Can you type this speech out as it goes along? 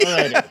All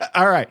right.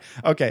 All right.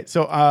 Okay.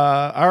 So,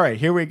 all right,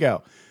 here we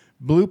go.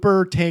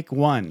 Blooper take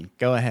 1.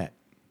 Go ahead.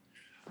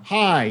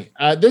 Hi,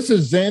 this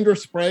is Xander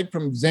Sprague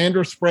from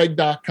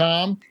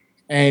XanderSprague.com,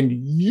 and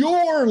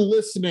you're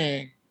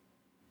listening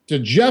to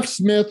Jeff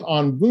Smith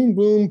on Boom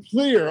Boom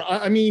Clear.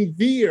 I mean,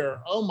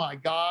 Veer. Oh my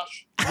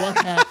gosh, what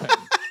happened?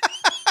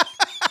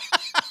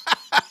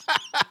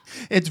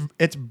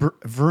 It's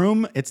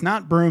Vroom. It's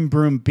not Broom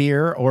Broom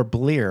Beer or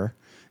Bleer.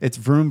 It's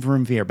Vroom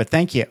Vroom Veer. But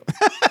thank you.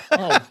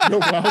 Oh, you're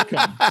welcome.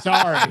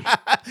 Sorry.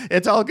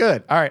 It's all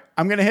good. All right.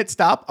 I'm going to hit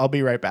stop. I'll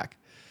be right back.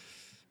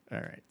 All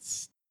right.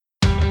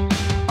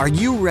 Are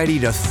you ready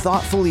to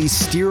thoughtfully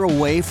steer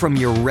away from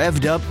your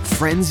revved up,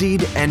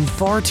 frenzied, and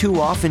far too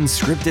often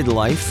scripted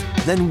life?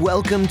 Then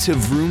welcome to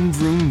Vroom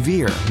Vroom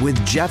Veer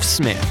with Jeff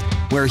Smith,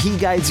 where he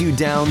guides you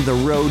down the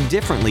road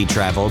differently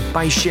traveled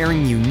by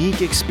sharing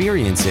unique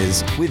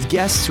experiences with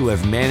guests who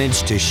have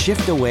managed to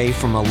shift away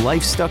from a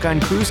life stuck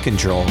on cruise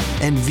control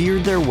and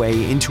veered their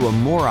way into a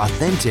more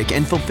authentic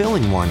and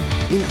fulfilling one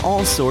in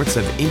all sorts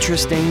of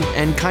interesting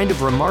and kind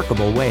of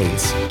remarkable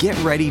ways.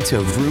 Get ready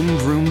to Vroom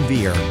Vroom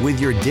Veer with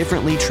your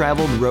differently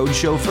traveled road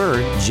chauffeur,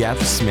 Jeff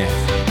Smith.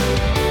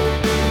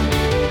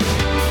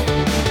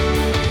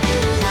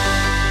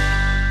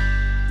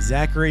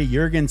 Zachary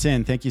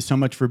Jurgensen, thank you so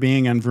much for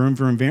being on Vroom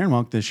Vroom Veer and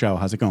welcome to the show.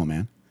 How's it going,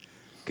 man?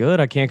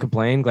 Good. I can't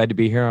complain. Glad to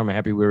be here. I'm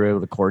happy we were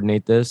able to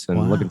coordinate this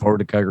and looking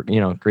forward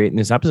to creating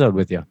this episode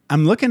with you.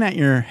 I'm looking at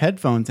your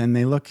headphones and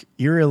they look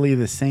eerily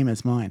the same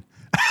as mine.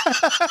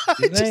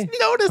 I just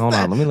noticed Hold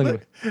that. on, let me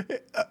look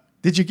at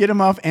Did you get them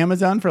off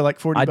Amazon for like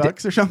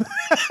 $40 or something?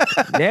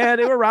 Yeah,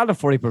 they were around a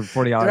 $40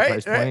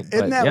 price point.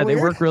 But yeah, they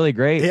work really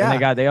great. Yeah.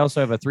 And they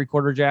also have a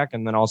 3/4 jack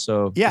and then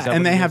also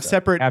and they have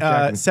separate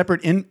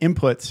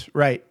inputs,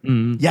 right?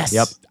 Mm-hmm. Yes.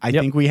 Yep. I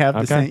think we have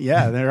the same.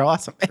 Yeah, they're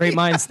awesome. Great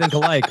minds think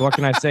alike. What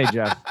can I say,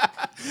 Jeff?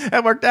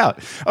 That worked out.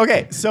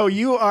 Okay, so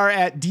you are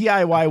at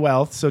DIY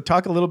Wealth. So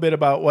talk a little bit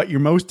about what you're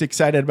most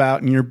excited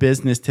about in your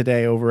business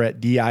today over at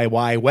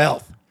DIY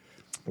Wealth.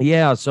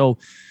 Yeah, so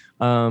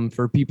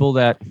for people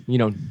that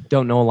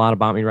don't know a lot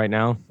about me right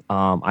now,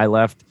 I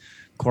left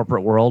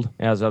corporate world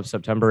as of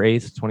September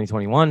 8th,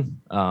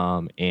 2021.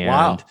 And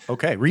wow.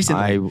 Okay.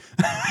 Recently.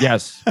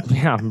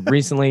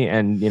 Recently.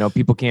 And,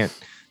 people can't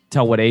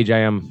tell what age I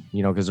am,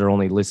 because they're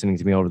only listening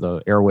to me over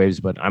the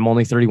airwaves, but I'm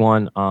only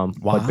 31.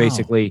 But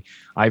basically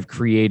I've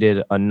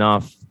created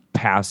enough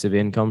passive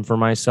income for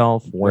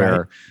myself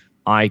where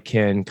I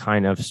can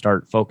kind of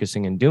start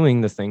focusing and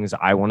doing the things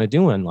I want to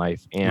do in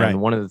life. And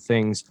one of the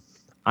things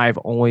I've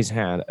always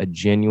had a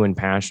genuine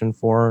passion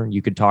for,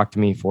 you could talk to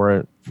me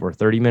for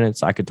 30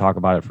 minutes, I could talk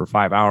about it for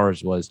 5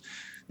 hours, was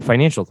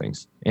financial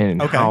things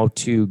and how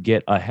to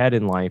get ahead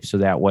in life so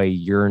that way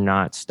you're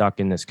not stuck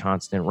in this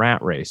constant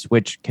rat race,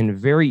 which can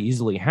very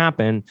easily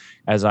happen,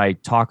 as I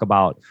talk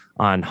about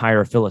on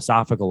higher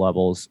philosophical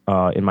levels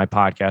in my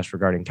podcast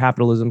regarding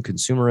capitalism,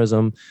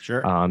 consumerism,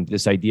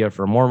 this idea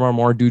for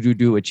more,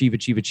 do,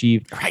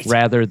 achieve,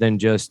 rather than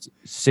just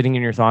sitting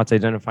in your thoughts,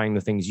 identifying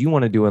the things you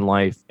want to do in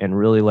life and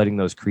really letting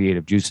those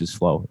creative juices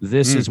flow.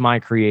 This is my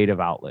creative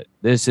outlet.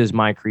 This is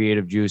my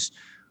creative juice.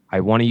 I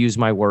want to use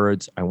my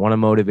words. I want to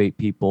motivate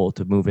people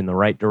to move in the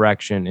right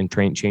direction and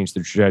change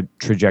the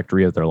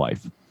trajectory of their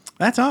life.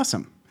 That's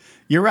awesome.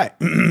 You're right.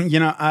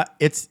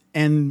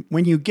 And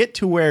when you get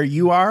to where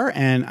you are,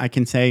 and I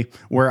can say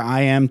where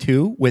I am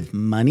too, with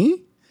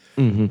money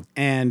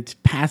and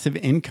passive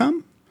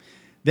income,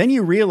 then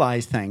you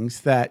realize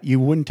things that you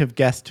wouldn't have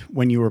guessed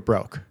when you were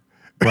broke.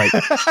 Right.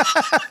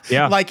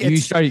 Yeah. Like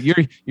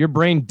your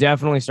brain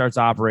definitely starts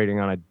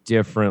operating on a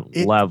different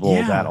level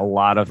that a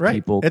lot of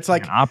people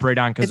can operate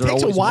on because they're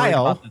always worried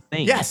about the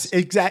things. Yes,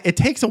 exactly. It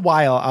takes a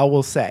while, I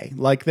will say.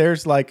 Like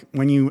there's like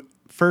when you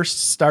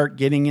first start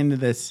getting into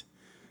this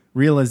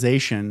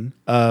realization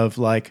of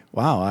like,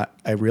 wow,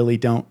 I really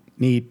don't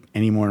need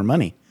any more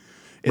money.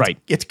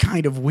 It's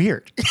kind of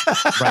weird.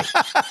 Right.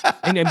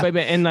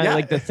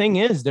 Like the thing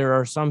is, there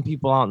are some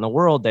people out in the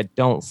world that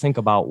don't think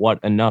about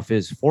what enough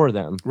is for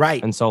them.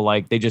 Right. And so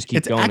like they just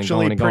keep going and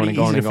going and going and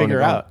going to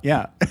figure out.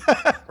 Yeah.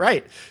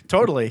 Right.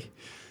 Totally.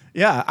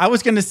 Yeah. I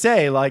was going to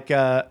say like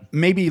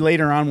maybe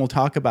later on we'll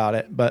talk about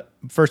it, but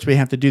first we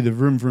have to do the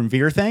Vroom Vroom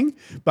Veer thing,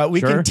 but we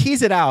can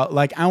tease it out.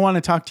 Like I want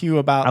to talk to you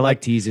about. I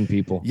like teasing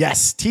people.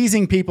 Yes.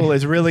 Teasing people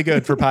is really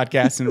good for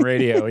podcasts and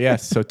radio.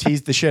 Yes. So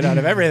tease the shit out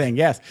of everything.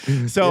 Yes.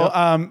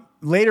 So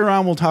later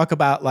on we'll talk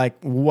about like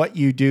what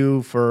you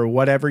do for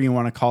whatever you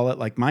want to call it,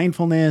 like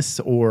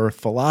mindfulness or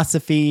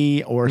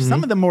philosophy or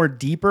some of the more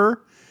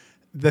deeper,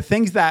 the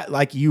things that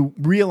like you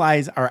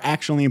realize are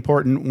actually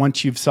important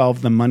once you've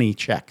solved the money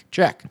check.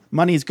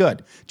 Money is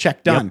good.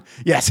 Check done.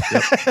 Yep. Yes.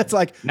 Yep. It's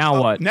like,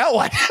 now what? Now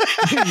what?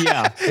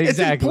 Yeah,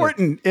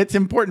 exactly. It's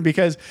important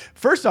because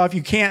first off,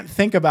 you can't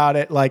think about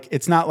it like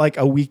it's not like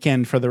a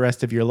weekend for the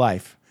rest of your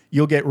life.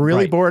 You'll get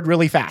really bored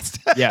really fast.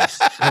 Yes,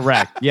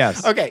 correct.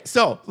 Yes. Okay,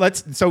 so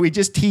we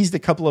just teased a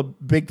couple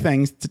of big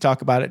things to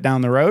talk about it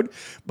down the road,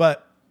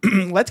 but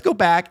let's go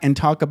back and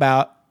talk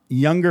about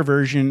younger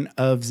version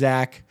of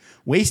Zach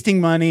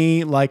wasting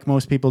money like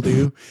most people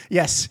do.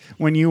 Yes,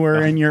 when you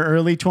were in your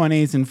early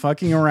 20s and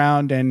fucking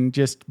around and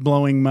just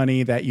blowing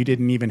money that you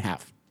didn't even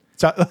have.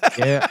 So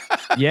yeah.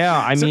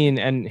 I mean,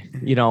 and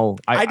you know,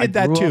 I did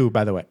that too,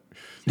 by the way.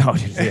 No,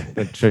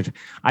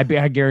 I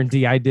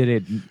guarantee I did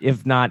it.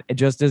 If not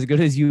just as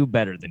good as you,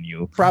 better than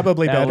you.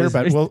 Probably better,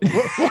 but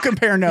we'll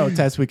compare notes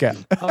as we go.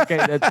 Okay,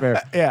 that's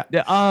fair.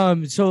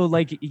 Yeah. So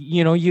like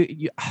you know,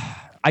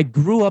 I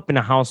grew up in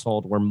a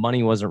household where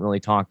money wasn't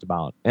really talked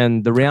about,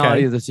 and the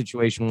reality of the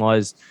situation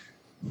was,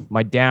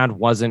 my dad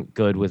wasn't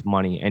good with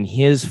money, and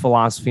his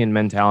philosophy and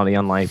mentality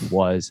on life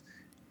was,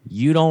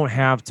 you don't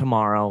have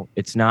tomorrow.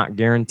 It's not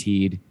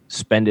guaranteed.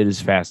 Spend it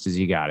as fast as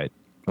you got it.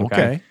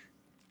 Okay.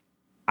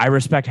 I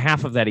respect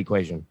half of that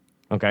equation.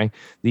 Okay.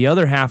 The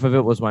other half of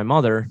it was my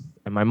mother,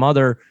 and my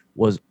mother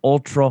was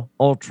ultra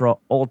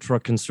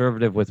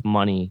conservative with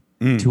money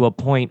to a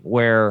point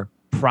where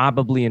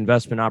probably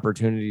investment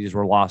opportunities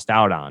were lost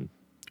out on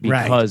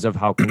because of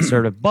how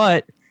conservative.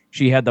 But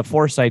she had the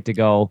foresight to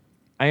go,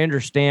 I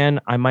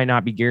understand I might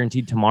not be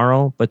guaranteed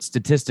tomorrow, but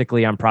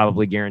statistically, I'm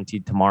probably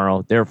guaranteed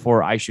tomorrow.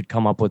 Therefore, I should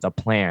come up with a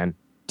plan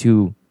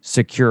to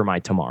secure my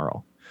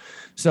tomorrow.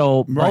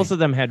 So both of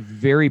them had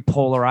very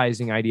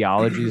polarizing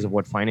ideologies of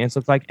what finance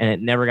looked like, and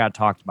it never got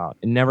talked about.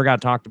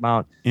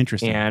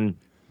 Interesting. And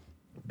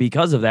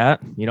because of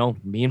that, you know,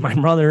 me and my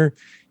brother,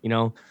 you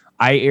know,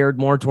 I erred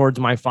more towards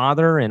my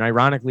father, and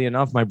ironically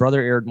enough, my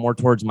brother erred more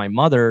towards my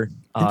mother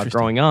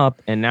growing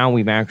up, and now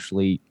we've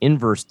actually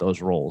inversed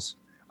those roles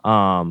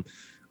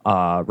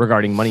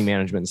regarding money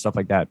management and stuff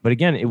like that. But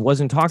again, it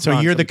wasn't talked about.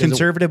 So you're the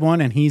conservative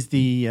one, and he's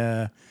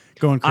the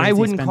going crazy. I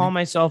wouldn't spending? call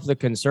myself the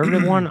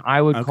conservative one.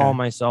 I would call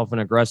myself an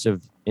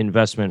aggressive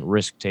investment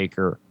risk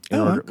taker.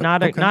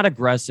 Not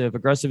aggressive.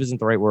 Aggressive isn't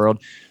the right word.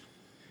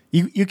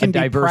 You can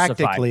be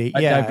practically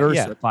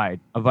diversified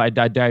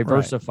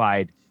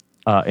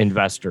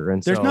investor.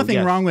 And there's so,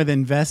 nothing wrong with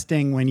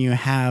investing when you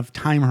have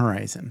time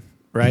horizon,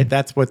 right?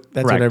 That's what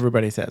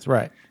everybody says.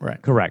 Right.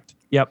 Correct.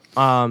 Yep.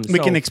 We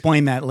can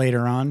explain that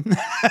later on.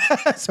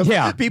 So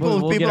yeah,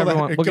 people that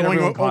are going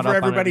over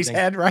everybody's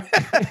head, right?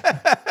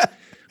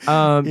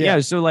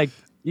 So like,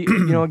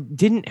 you know,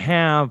 didn't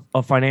have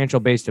a financial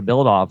base to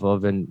build off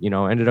of, and you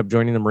know, ended up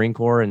joining the Marine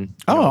Corps. And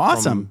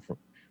awesome.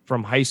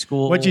 From high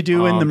school. What'd you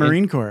do in the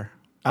Marine Corps?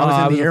 I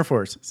was in the Air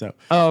Force. So.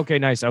 Oh, okay,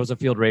 nice. I was a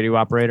field radio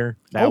operator.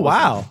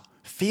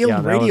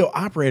 Field radio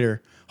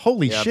operator.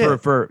 Holy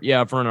shit. For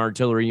an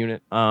artillery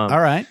unit. All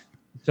right.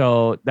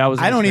 So that was.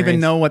 I don't even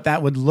know what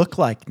that would look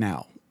like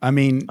now. I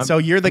mean, so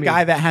you're the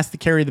guy that has to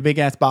carry the big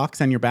ass box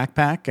on your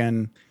backpack,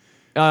 and.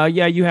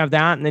 You have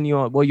that, and then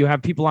you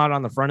have people out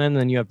on the front end,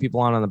 and then you have people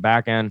out on the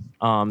back end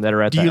that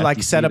are at. Do you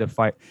like set up?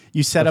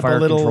 You set up a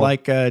little control.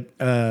 Like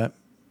a.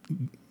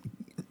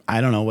 I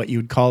don't know what you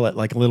would call it,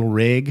 like a little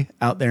rig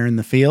out there in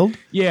the field.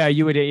 Yeah,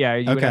 you would. Yeah,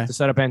 you would have to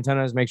set up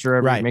antennas, make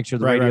sure the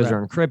radios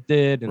are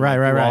encrypted,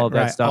 and all of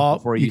that stuff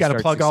before you got to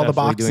plug all the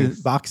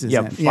boxes.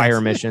 Yeah,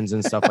 fire missions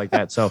and stuff like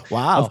that. So,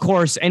 of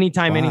course,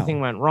 anytime anything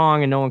went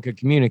wrong and no one could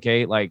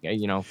communicate, like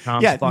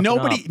comms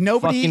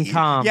nobody.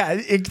 Comm. Yeah,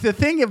 the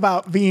thing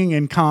about being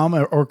in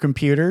comm or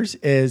computers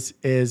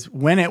is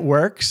when it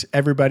works,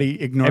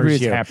 everybody ignores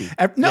you. Happy.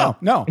 No.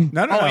 Oh,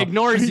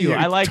 ignores you.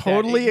 I like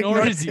totally that.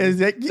 Ignores you.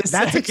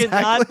 That's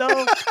exactly.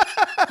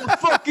 What the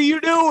fuck are you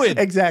doing?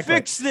 Exactly.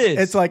 Fix this.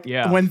 It's like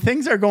when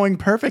things are going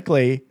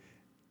perfectly,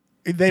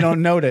 they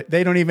don't note it.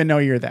 They don't even know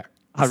you're there.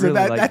 I really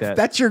like that.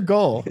 That's your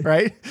goal,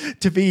 right?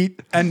 To be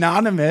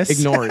anonymous,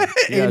 ignored,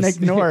 and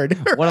ignored.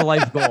 What a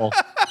life goal.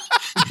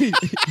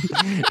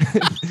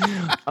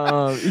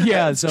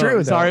 It's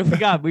true. Sorry,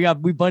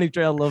 we bunny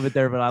trailed a little bit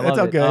there, but I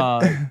love it.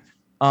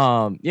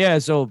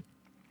 Good. So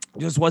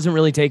just wasn't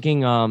really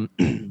taking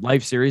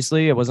life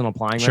seriously. I wasn't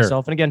applying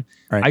myself. And again,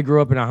 I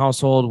grew up in a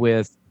household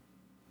with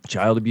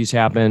child abuse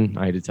happen.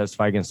 I had to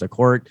testify against a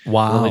court.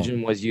 Wow.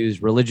 Religion was used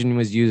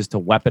to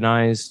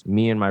weaponize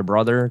me and my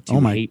brother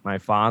to hate my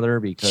father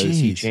because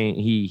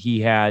he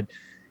had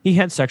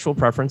sexual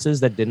preferences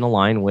that didn't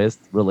align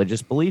with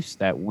religious beliefs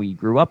that we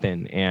grew up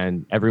in.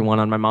 And everyone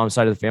on my mom's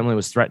side of the family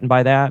was threatened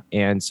by that.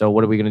 And so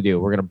what are we going to do?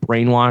 We're going to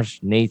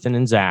brainwash Nathan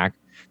and Zach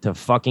to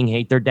fucking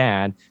hate their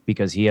dad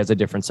because he has a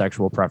different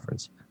sexual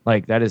preference.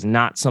 Like, that is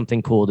not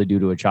something cool to do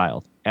to a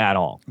child at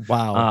all.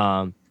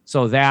 Wow.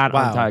 So that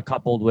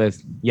coupled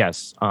with,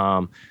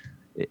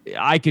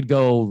 I could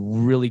go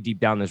really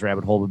deep down this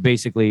rabbit hole, but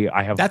basically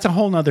that's a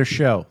whole nother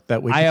show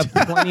that I have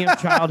plenty of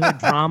childhood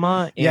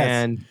trauma.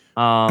 And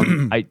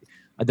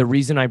the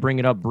reason I bring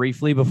it up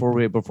briefly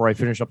before I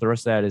finish up the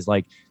rest of that is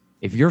like,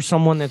 if you're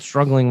someone that's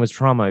struggling with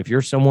trauma, if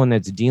you're someone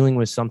that's dealing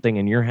with something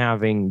and you're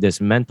having this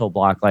mental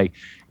block, like,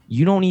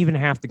 you don't even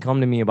have to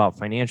come to me about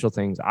financial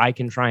things. I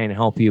can try and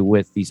help you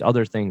with these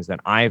other things that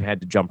I've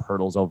had to jump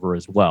hurdles over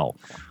as well.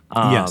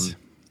 Yes.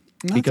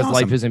 Because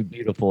life isn't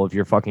beautiful if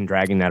you're fucking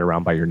dragging that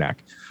around by your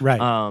neck. Right.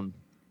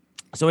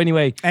 So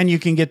anyway. And you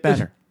can get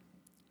better.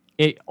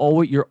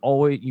 you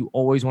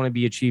always want to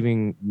be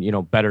achieving,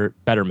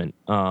 betterment.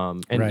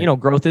 And Right.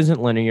 growth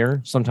isn't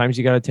linear. Sometimes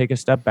you got to take a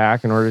step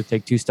back in order to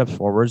take 2 steps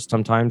forward.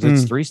 Sometimes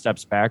it's 3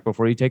 steps back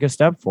before you take a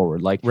step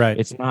forward. Like, Right.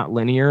 it's not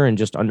linear, and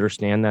just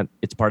understand that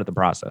it's part of the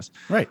process.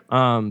 Right.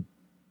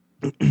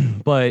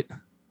 But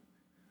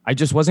I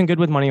just wasn't good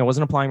with money. I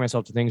wasn't applying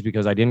myself to things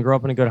because I didn't grow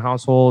up in a good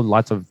household.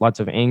 Lots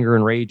of anger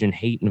and rage and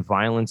hate and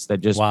violence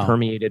that just Wow.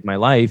 permeated my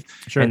life.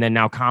 Sure. And then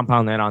now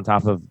compound that on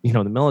top of,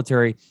 the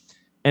military.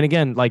 And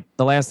again, like,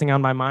 the last thing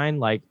on my mind,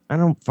 like, I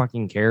don't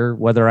fucking care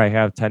whether I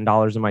have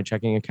 $10 in my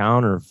checking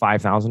account or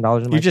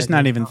 $5,000 in my You're just checking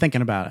not even account.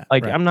 thinking about it.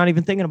 Like, Right. I'm not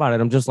even thinking about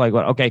it. I'm just like,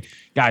 well, okay,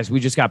 guys, we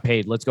just got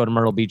paid. Let's go to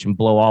Myrtle Beach and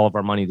blow all of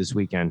our money this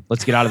weekend.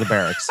 Let's get out of the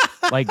barracks.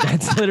 Like,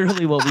 that's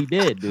literally what we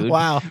did, dude.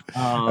 Wow.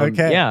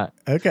 Okay. Yeah.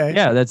 Okay.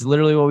 Yeah, that's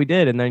literally what we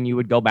did. And then you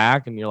would go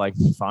back and you're like,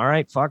 all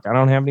right, fuck, I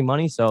don't have any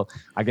money. So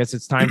I guess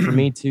it's time for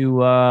me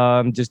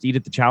to just eat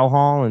at the chow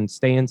hall and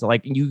stay into,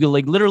 like, you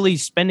like literally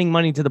spending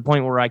money to the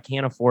point where I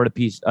can't afford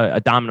a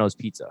Domino's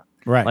pizza.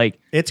 Right. Like,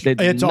 it's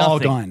nothing. all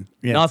gone.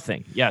 Yes.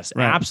 Nothing. Yes,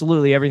 Right.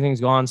 absolutely.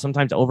 Everything's gone.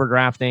 Sometimes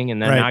overdrafting,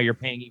 and then Right. now you're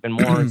paying even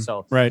more.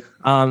 So Right.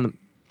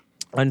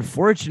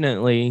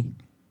 unfortunately,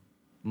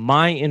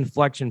 my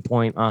inflection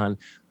point on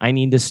I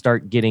need to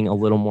start getting a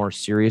little more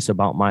serious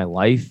about my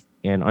life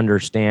and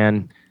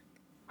understand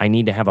I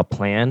need to have a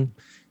plan,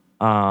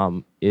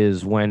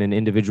 is when an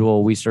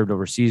individual we served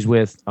overseas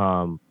with,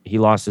 he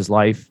lost his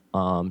life.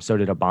 So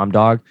did a bomb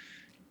dog.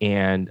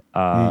 And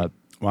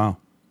Wow.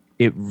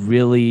 it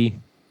really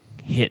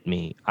hit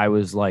me. I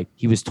was like,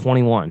 he was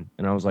 21,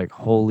 and I was like,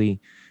 holy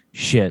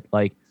shit.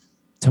 Like,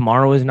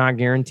 tomorrow is not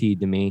guaranteed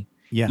to me.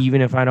 Yeah.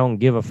 Even if I don't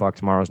give a fuck,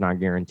 tomorrow's not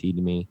guaranteed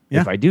to me.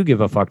 Yeah. If I do give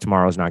a fuck,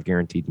 tomorrow's not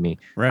guaranteed to me.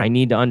 Right. I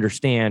need to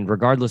understand,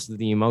 regardless of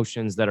the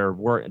emotions that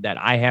that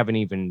I haven't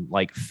even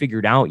like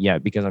figured out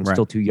yet, because I'm Right.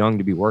 still too young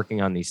to be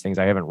working on these things.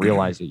 I haven't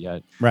realized it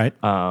yet. Right.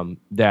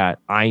 That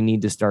I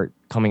need to start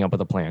coming up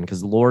with a plan,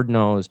 because Lord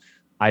knows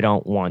I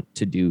don't want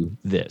to do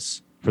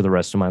this for the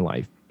rest of my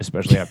life,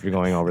 especially after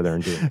going over there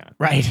and doing that.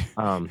 Right.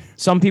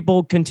 Some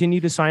people continue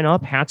to sign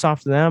up. Hats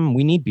off to them.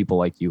 We need people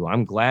like you.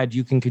 I'm glad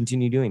you can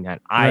continue doing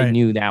that. I Right.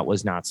 knew that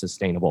was not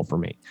sustainable for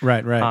me.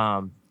 Right.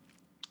 Right.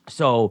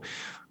 So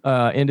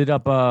ended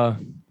up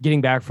getting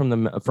back from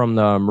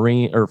the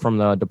Marine, or from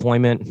the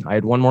deployment. I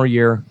had one more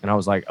year, and I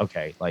was like,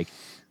 okay, like,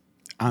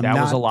 that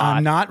was a lot.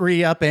 I'm not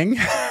re-upping.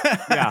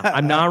 yeah,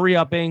 I'm not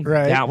re-upping.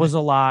 Right. That was a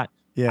lot.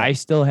 Yeah. I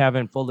still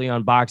haven't fully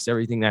unboxed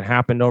everything that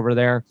happened over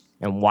there,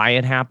 and why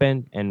it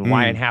happened, and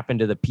why it happened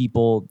to the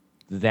people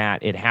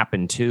that it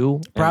happened to.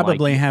 And,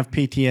 Probably like, have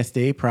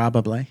PTSD.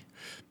 Probably.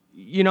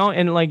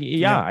 and like,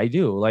 yeah, I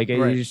do. Like,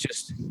 Right. it's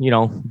just,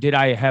 did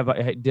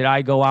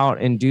I go out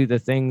and do the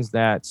things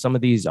that some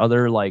of these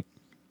other, like,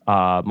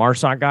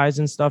 MARSOC guys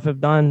and stuff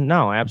have done?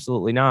 No,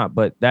 absolutely not.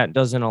 But that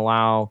doesn't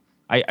allow.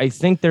 I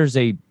think there's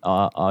a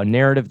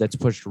narrative that's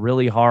pushed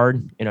really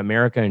hard in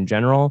America in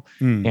general,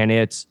 and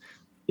it's,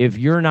 if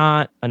you're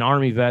not an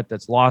Army vet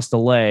that's lost a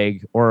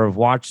leg or have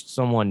watched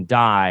someone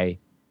die,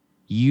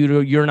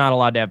 you're not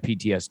allowed to have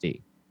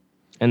PTSD.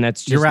 And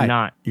that's just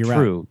not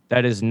true.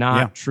 That is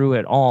not true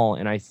at all.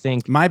 And I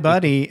think My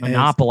buddy it's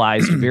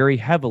monopolized very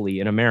heavily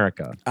in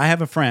America. I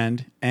have a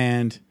friend,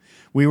 and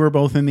we were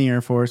both in the Air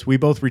Force. We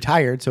both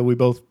retired, so we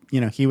both,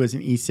 he was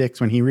an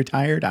E6 when he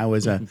retired. I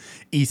was a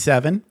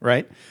E7,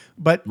 right?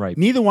 But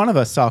neither one of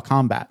us saw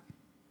combat.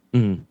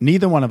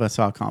 Neither one of us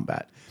saw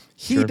combat.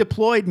 He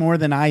deployed more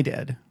than I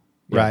did,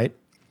 right?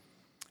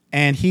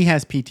 And he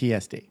has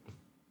PTSD.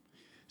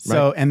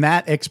 So, and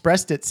that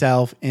expressed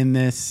itself in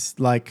this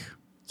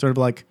sort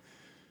of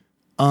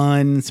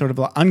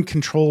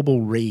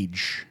uncontrollable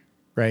rage,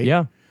 right?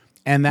 Yeah.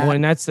 And that,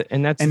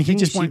 and he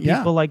just went,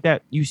 people like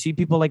that. You see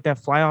people like that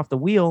fly off the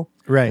wheel,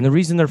 right? And the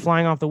reason they're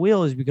flying off the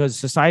wheel is because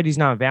society's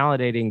not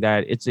validating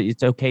that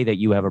it's okay that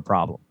you have a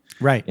problem.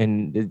 Right.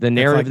 And the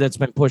narrative that's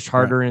been pushed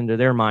harder into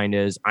their mind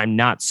is, I'm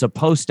not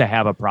supposed to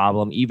have a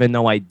problem, even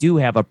though I do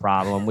have a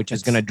problem, which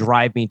is going to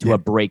drive me to a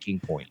breaking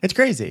point. It's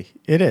crazy.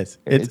 It is.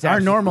 It's our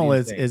normal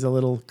insane. is a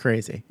little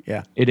crazy.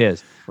 Yeah. It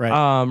is.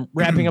 Right.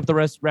 Wrapping up the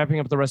rest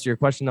of your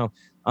question though.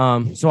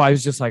 So I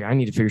was just like, I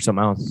need to figure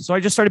something out. So I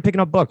just started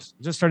picking up books.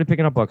 I just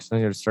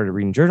started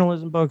reading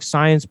journalism books,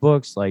 science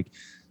books, like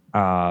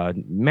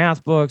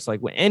math books, like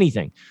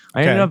anything.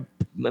 I ended up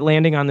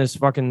landing on this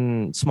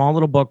fucking small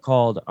little book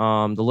called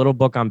The Little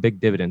Book on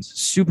Big Dividends.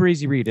 Super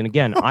easy read. And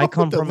again, I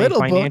come from a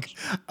financial book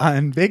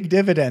on big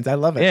dividends. I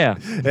love it.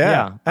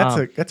 Yeah.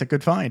 That's a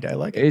good find. I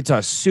like it. It's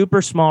a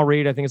super small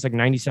read. I think it's like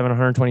 97,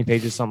 120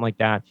 pages, something like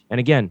that. And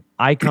again,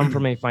 I come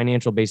from a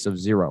financial base of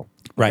zero.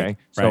 Right. Okay?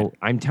 So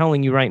I'm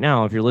telling you right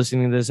now, if you're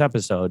listening to this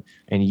episode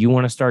and you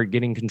want to start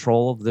getting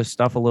control of this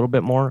stuff a little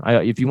bit more,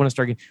 if you want to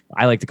start,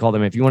 I like to call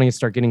them, if you want to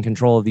start getting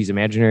control of these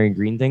imaginary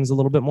green things a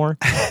little bit more.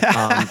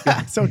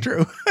 So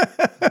true.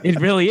 It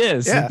really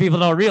is. Yeah. People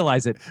don't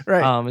realize it.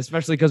 Right.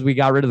 Especially because we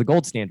got rid of the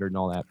gold standard and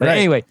all that. But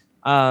anyway,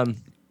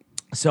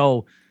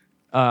 so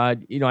I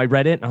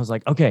read it and I was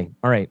like, okay,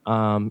 all right.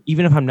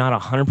 Even if I'm not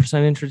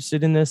 100%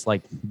 interested in this,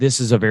 like,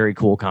 this is a very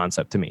cool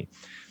concept to me.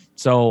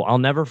 So I'll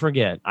never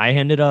forget. I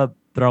ended up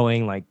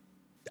buying like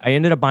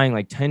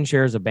 10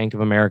 shares of Bank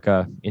of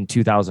America in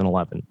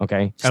 2011.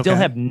 Okay. Still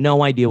have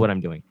no idea what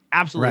I'm doing.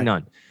 Absolutely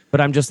none. But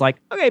I'm just like,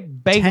 okay,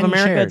 Bank of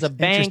America is a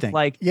bank.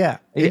 Like, yeah,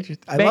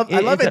 I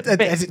love it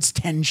as it's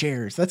 10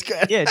 shares. That's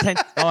good. Yeah, 10.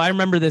 Oh, I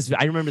remember this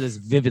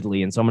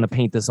vividly, and so I'm going to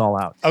paint this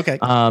all out. Okay.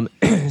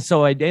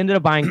 So I ended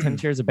up buying 10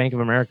 shares of Bank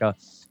of America.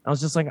 I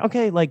was just like,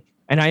 okay, like,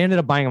 and I ended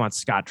up buying them on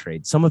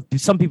Scottrade.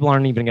 Some people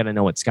aren't even going to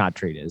know what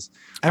Scottrade is.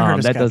 I've heard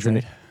of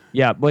Scottrade.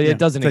 Yeah, but it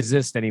doesn't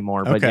exist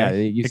anymore. But yeah,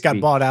 it got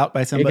bought out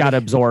by somebody. It got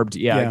absorbed.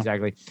 Yeah,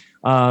 exactly.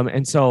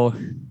 And so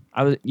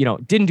I was,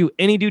 didn't do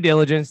any due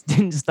diligence,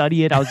 didn't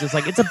study it. I was just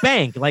like, it's a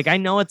bank. Like, I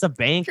know it's a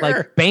bank. Sure.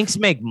 Like, banks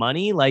make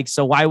money. Like,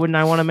 so why wouldn't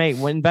I want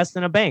to invest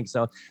in a bank?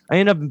 So I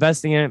ended up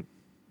investing in it.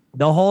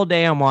 The whole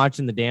day I'm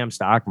watching the damn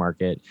stock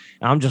market,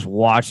 and I'm just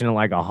watching it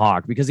like a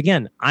hawk because,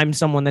 again, I'm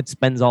someone that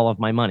spends all of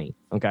my money.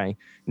 Okay.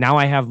 Now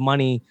I have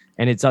money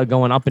and it's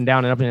going up and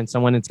down and up. And so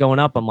when it's going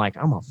up, I'm like,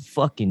 I'm a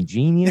fucking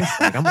genius.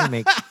 Like, I'm going to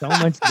make so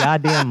much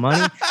goddamn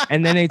money.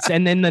 And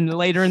then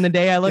later in the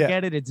day, I look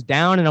at it, it's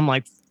down and I'm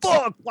like,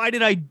 fuck, why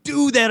did I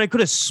do that? I could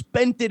have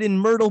spent it in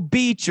Myrtle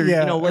Beach or,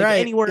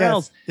 anywhere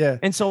else. Yeah.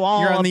 And so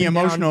you're on the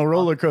emotional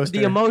roller coaster.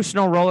 The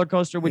emotional roller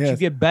coaster, which you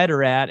get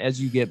better at as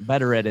you get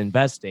better at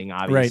investing,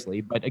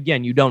 obviously. Right. But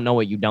again, you don't know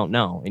what you don't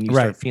know. And you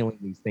start feeling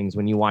these things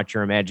when you watch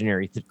your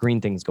imaginary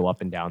green things go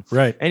up and down.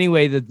 Right.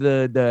 Anyway,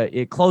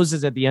 it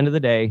closes at the end of the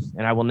day,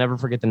 and I will never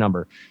forget the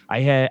number. I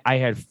had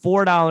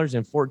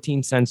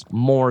 $4.14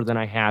 more than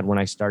I had when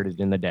I started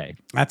in the day.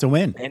 That's a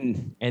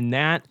win.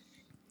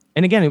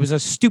 And again, it was a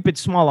stupid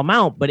small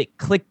amount, but it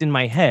clicked in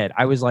my head.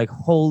 I was like,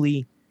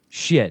 holy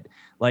shit.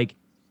 Like,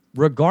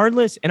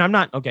 regardless, and I'm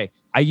not, okay,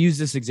 I use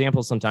this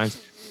example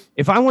sometimes.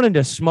 If I wanted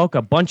to smoke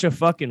a bunch of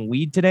fucking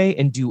weed today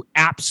and do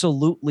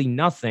absolutely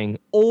nothing,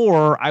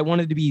 or I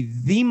wanted to be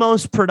the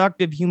most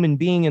productive human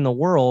being in the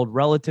world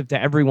relative to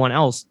everyone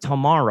else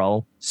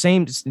tomorrow,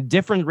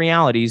 different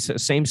realities,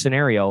 same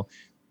scenario.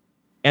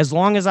 As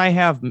long as I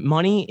have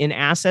money in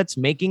assets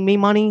making me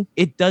money,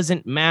 it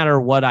doesn't matter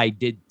what I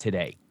did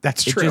today.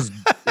 That's true.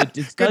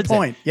 It's good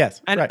point.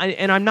 Yes.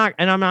 And I'm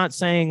not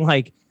saying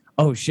like,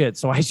 oh shit,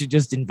 so I should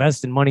just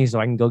invest in money so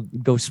I can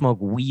go smoke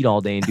weed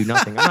all day and do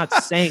nothing. I'm not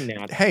saying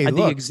that. Hey,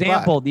 the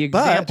example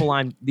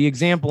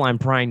I'm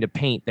trying to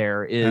paint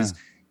there is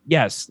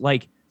yes,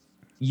 like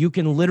you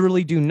can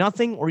literally do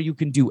nothing or you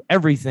can do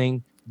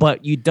everything,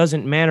 but it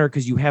doesn't matter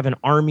because you have an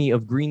army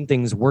of green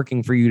things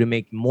working for you to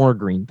make more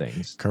green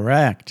things.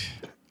 Correct.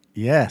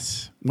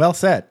 Yes. Well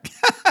said.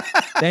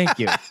 Thank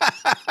you.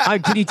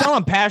 Can you tell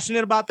I'm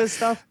passionate about this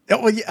stuff?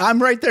 Well,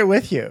 I'm right there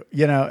with you.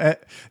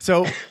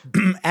 So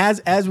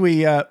as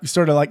we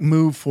sort of like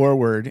move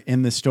forward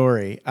in the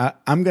story,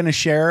 I'm going to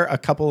share a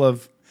couple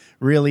of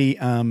really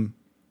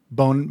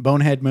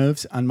bonehead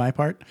moves on my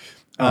part.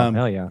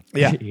 Hell yeah!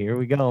 Yeah, here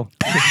we go.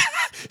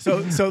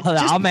 So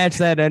I'll match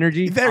that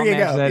energy. There you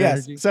go.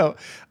 Yes. Energy. So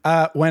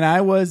when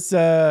I was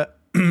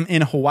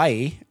in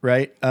Hawaii,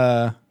 right?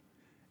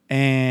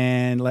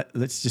 And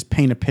let's just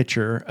paint a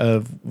picture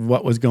of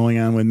what was going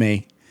on with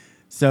me.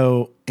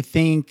 So I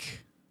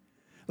think,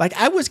 like,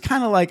 I was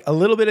kind of like a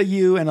little bit of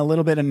you and a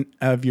little bit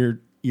of your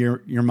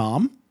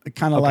mom.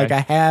 Kind of like I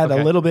had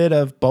a little bit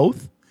of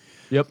both.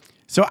 Yep.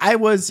 So I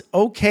was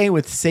okay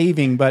with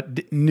saving,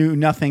 but knew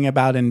nothing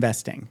about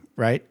investing.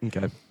 Right.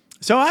 Okay.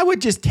 So I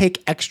would just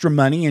take extra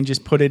money and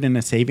just put it in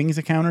a savings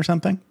account or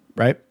something.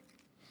 Right.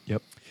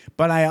 Yep.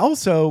 But I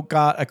also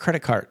got a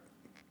credit card.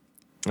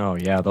 Oh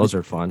yeah, those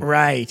are fun.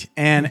 Right.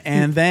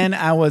 And then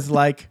I was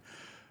like,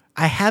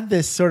 I had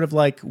this sort of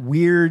like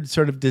weird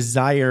sort of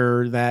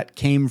desire that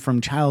came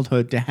from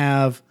childhood to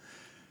have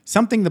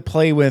something to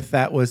play with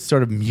that was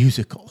sort of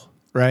musical,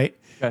 right?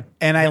 Okay.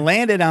 And I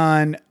landed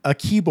on a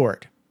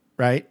keyboard,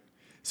 right?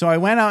 So I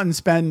went out and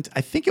spent,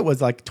 I think it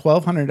was like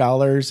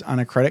 $1,200 on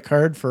a credit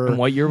card for. And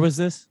what year was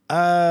this?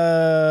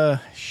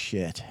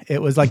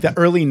 It was like the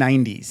early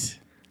 90s.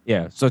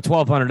 Yeah, so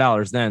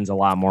 $1,200 then is a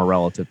lot more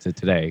relative to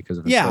today because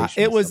of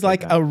inflation. It was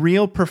like a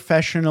real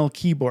professional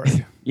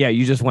keyboard. Yeah,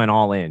 you just went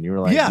all in. You were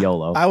like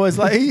YOLO. I was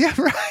like, yeah,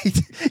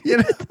 right.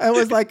 I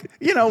was like,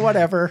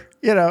 whatever.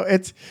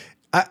 It's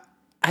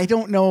I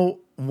don't know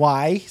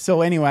why. So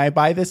anyway, I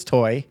buy this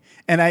toy,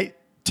 and I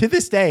to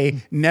this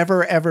day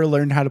never ever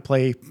learned how to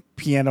play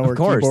piano or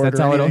keyboard. Of course, that's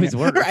how it always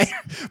works. Right?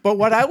 But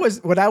what I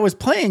was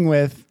playing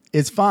with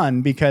is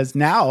fun because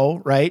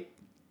now, right?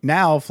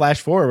 Now,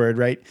 flash forward,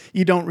 right?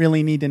 You don't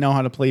really need to know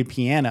how to play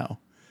piano.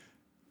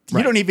 Right.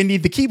 You don't even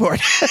need the keyboard.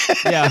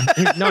 Yeah.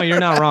 No, you're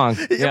not wrong.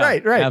 Yeah,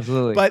 right.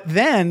 Absolutely. But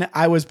then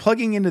I was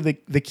plugging into the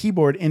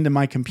keyboard into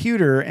my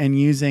computer and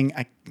using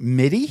a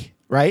MIDI,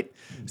 right?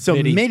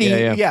 So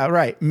MIDI, yeah,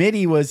 right.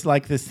 MIDI was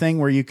like this thing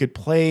where you could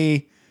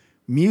play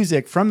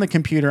music from the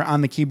computer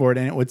on the keyboard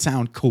and it would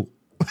sound cool.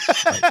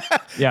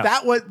 Yeah,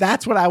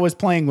 that's what I was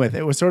playing with.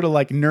 It was sort of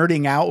like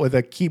nerding out with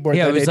a keyboard.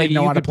 Yeah, that it was I didn't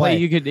know how to play.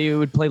 You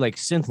would play like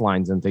synth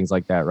lines and things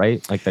like that,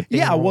 right? Like that.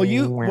 Yeah,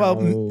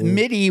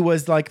 MIDI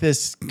was like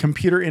this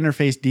computer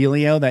interface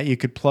dealio that you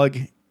could plug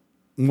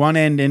one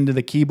end into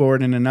the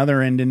keyboard and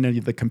another end into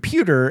the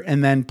computer,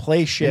 and then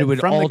play shit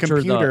from the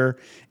computer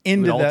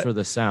into alter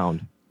the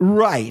sound.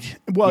 Right.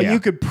 Well, Yeah. you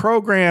could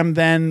program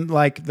then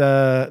like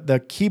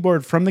the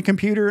keyboard from the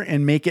computer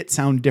and make it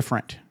sound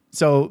different.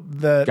 So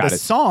the Got it.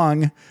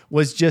 song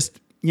was just,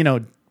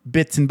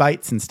 bits and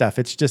bytes and stuff.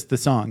 It's just the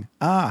song.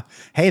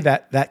 Hey,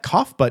 that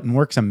cough button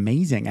works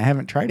amazing. I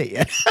haven't tried it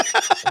yet.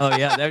 Oh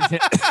yeah,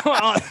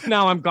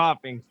 now I'm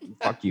coughing.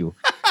 Fuck you.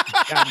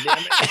 God damn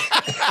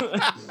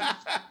it.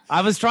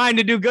 I was trying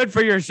to do good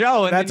for your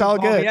show. And That's all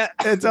good.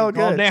 It's all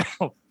good.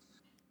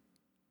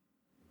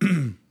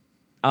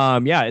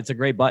 Yeah, it's a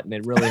great button.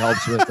 It really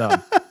helps with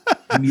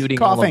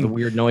muting all of the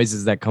weird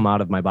noises that come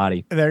out of my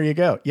body. There you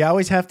go. You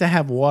always have to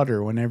have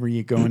water whenever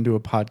you go into a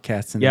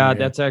podcast. Yeah,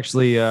 that's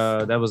actually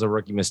that was a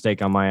rookie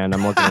mistake on my end.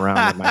 I'm looking around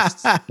at my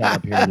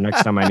setup here.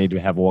 Next time I need to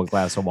have one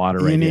glass of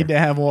water. You need to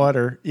have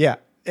water. Yeah.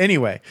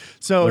 Anyway,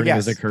 so Learning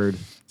yes, has occurred.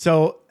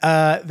 So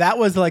that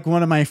was like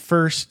one of my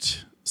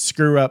first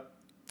screw up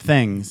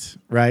things,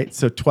 right?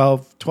 So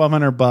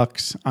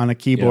 $1,200 on a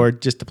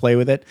keyboard just to play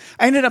with it.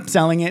 I ended up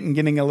selling it and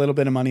getting a little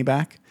bit of money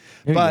back.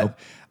 But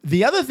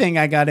the other thing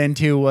I got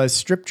into was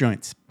strip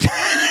joints.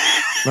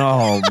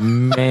 Oh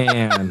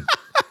man,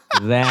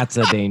 that's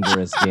a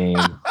dangerous game.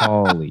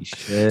 Holy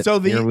shit! So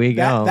here we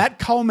go. That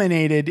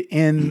culminated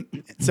in.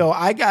 So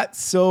I got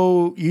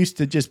so used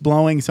to just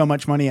blowing so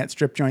much money at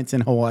strip joints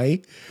in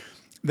Hawaii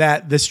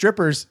that the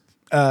strippers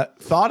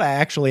thought I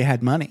actually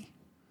had money.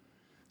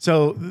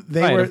 So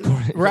they were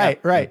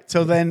right.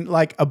 So then,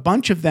 like a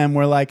bunch of them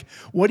were like,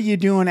 "What are you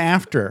doing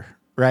after?"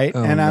 Right?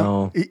 Oh,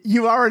 and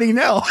you already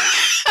know.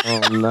 Oh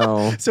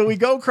no! So we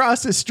go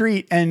across the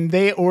street and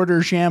they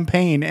order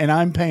champagne and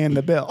I'm paying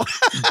the bill.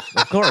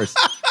 Of course,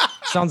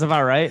 sounds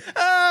about right.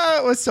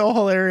 It was so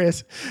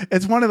hilarious.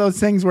 It's one of those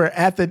things where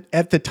at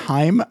the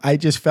time I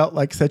just felt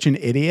like such an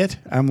idiot.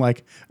 I'm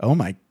like, oh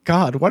my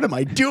God, what am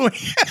I doing?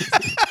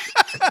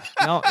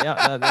 No,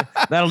 yeah,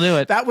 that'll do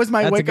it. That was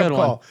my wake up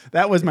call. One.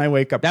 That was my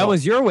wake up call. That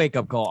was your wake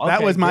up call. Okay,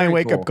 that was my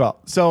wake up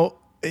call. So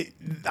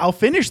I'll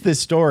finish this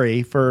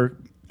story for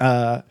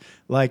I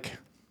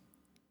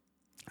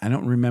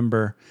don't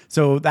remember.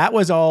 So that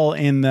was all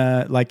in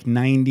the like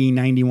 90,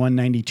 91,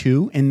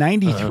 92. In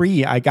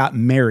 93, I got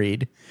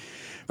married.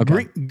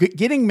 Okay.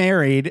 Getting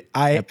married,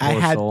 I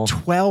had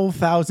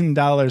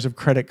 $12,000 of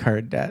credit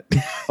card debt.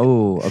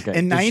 Oh, okay.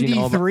 In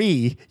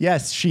 93,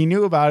 yes, she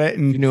knew about it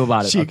and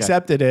she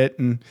accepted it.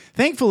 And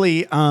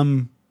thankfully,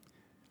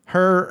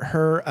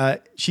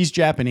 she's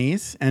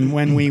Japanese. And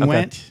when we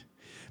went,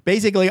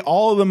 basically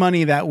all the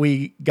money that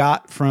we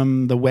got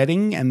from the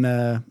wedding and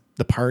the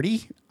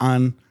party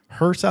on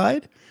her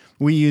side,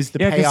 we used to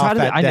pay off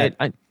that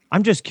debt.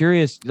 I'm just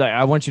curious. Like,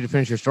 I want you to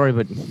finish your story,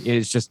 but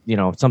it's just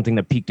something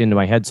that peeked into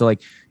my head. So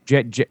like,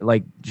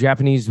 like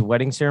Japanese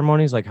wedding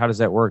ceremonies, like how does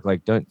that work?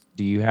 Like, do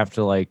you have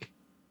to like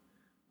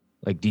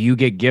do you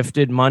get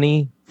gifted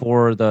money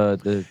for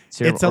the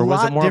ceremony? It's a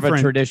lot more different. Of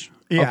a tradition?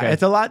 Yeah, okay.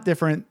 It's a lot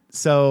different.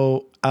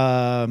 So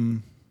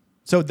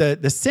so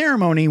the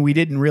ceremony we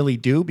didn't really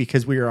do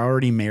because we were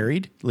already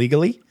married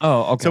legally.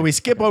 Oh, okay. So we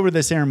skip over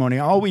the ceremony.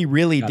 All we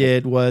really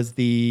did was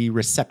the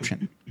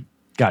reception.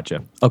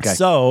 Gotcha. Okay.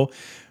 So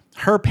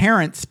her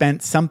parents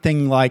spent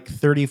something like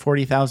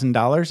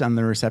 $30,000-$40,000 on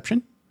the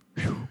reception.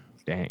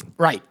 Dang.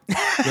 Right.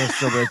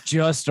 Just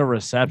a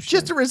reception.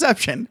 Just a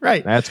reception.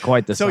 Right. That's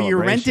quite the celebration. So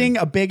you're renting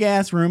a big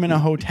ass room in a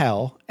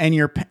hotel and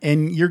you're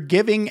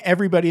giving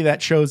everybody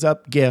that shows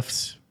up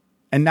gifts,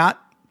 and not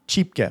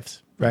cheap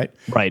gifts. Right.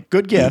 Right.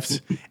 Good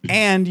gifts.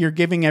 And you're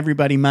giving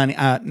everybody money,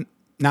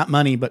 not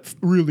money, but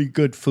really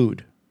good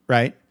food.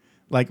 Right.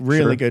 Like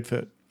really good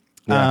food.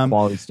 Yeah,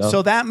 quality stuff.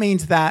 So that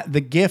means that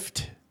the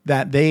gift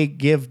that they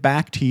give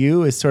back to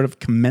you is sort of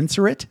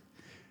commensurate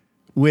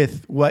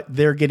with what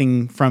they're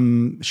getting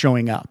from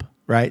showing up.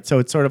 Right. So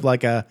it's sort of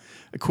like a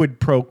quid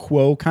pro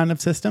quo kind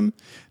of system.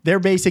 They're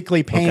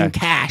basically paying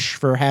cash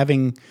for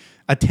having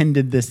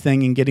attended this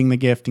thing and getting the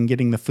gift and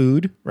getting the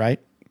food. Right.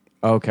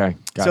 Okay.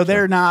 Gotcha. So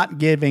they're not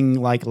giving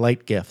like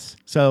light gifts.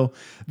 So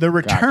the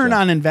return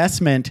on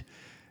investment,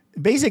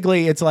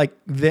 basically it's like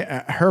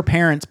her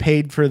parents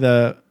paid for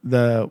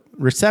the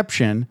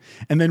reception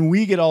and then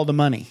we get all the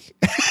money.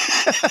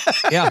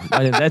 Yeah,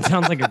 that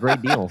sounds like a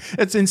great deal.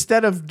 It's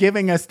instead of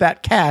giving us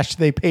that cash,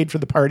 they paid for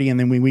the party and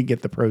then we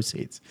get the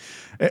proceeds.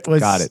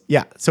 Got it.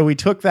 Yeah. So we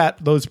took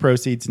those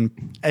proceeds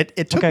and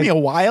it took me a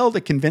while to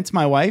convince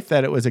my wife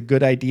that it was a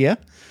good idea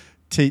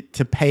to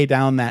pay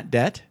down that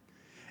debt.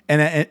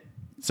 And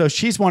so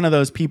she's one of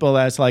those people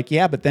that's like,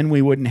 yeah, but then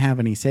we wouldn't have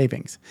any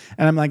savings.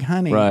 And I'm like,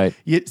 honey,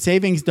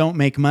 savings don't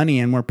make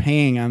money and we're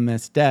paying on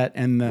this debt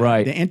and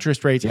the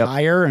interest rate's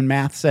higher and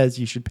math says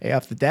you should pay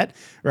off the debt.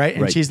 Right.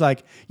 And she's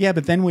like, yeah,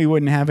 but then we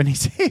wouldn't have any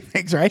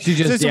savings. Right. She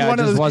just,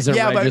 wasn't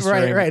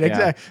registering. Right.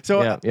 Exactly.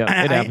 So it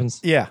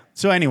happens. Yeah.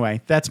 So anyway,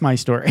 that's my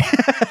story.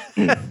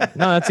 No,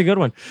 that's a good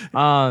one.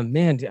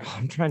 Man,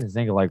 I'm trying to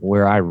think of like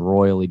where I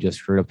royally just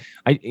screwed up.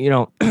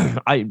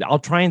 I'll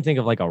try and think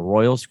of like a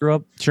royal screw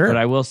up. Sure. But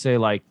I will say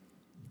like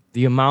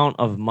the amount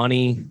of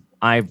money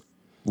I've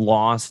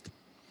lost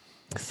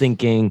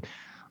thinking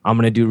I'm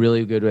going to do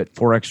really good at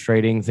Forex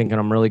trading, thinking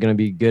I'm really going to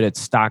be good at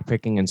stock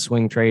picking and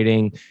swing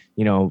trading,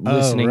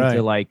 listening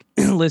to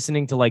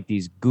listening to like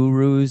these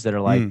gurus that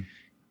are like,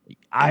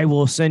 I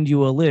will send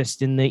you a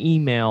list in the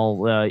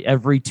email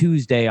every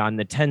Tuesday on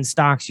the 10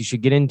 stocks you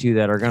should get into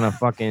that are going to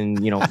fucking,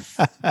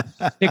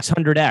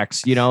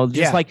 600x,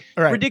 just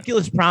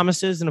ridiculous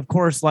promises. And of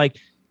course,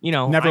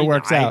 never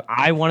works out.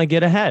 I want to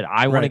get ahead.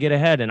 I want to get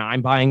ahead, and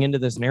I'm buying into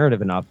this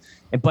narrative enough.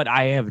 But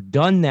I have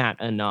done that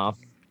enough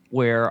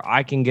where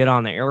I can get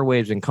on the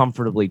airwaves and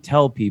comfortably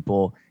tell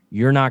people,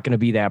 you're not going to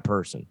be that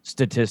person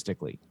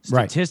statistically.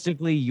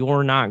 Statistically,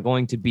 you're not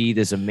going to be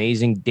this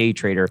amazing day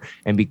trader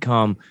and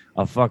become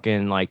a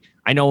fucking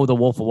I know the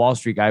Wolf of Wall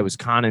Street guy was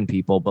conning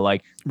people,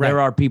 but there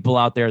are people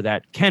out there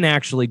that can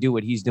actually do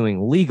what he's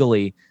doing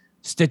legally.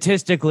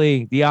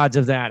 Statistically, the odds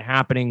of that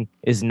happening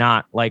is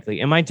not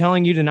likely. Am I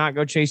telling you to not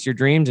go chase your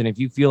dreams? And if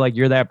you feel like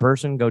you're that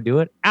person, go do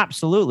it?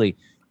 Absolutely.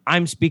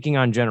 I'm speaking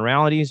on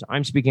generalities.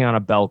 I'm speaking on a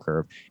bell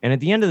curve. And at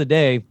the end of the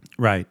day,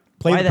 play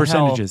the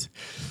percentages.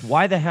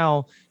 Why the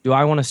hell do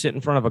I want to sit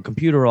in front of a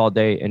computer all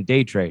day and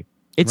day trade?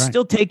 It's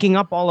still taking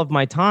up all of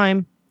my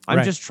time.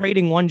 I'm just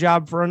trading one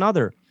job for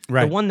another.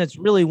 The one that's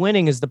really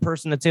winning is the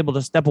person that's able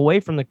to step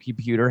away from the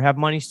computer, have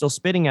money still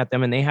spitting at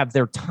them, and they have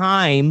their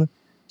time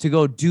to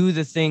go do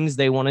the things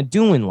they want to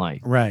do in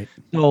life.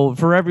 So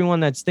for everyone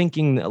that's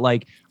thinking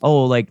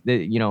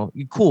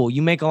cool,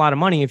 you make a lot of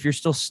money. If you're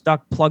still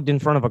stuck plugged in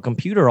front of a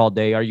computer all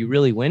day, are you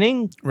really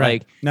winning?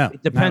 No,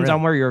 it depends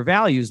on where your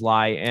values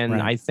lie.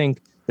 And I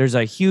think there's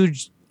a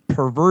huge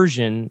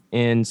perversion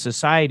in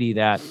society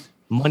that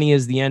money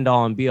is the end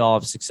all and be all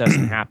of success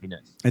and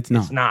happiness. It's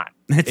not.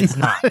 It's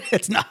not.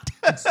 It's not.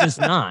 It's just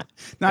not.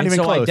 Not even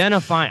close.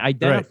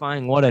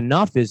 Identifying what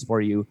enough is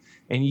for you.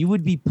 And you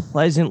would be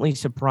pleasantly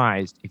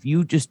surprised if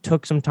you just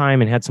took some time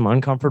and had some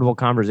uncomfortable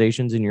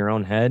conversations in your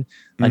own head.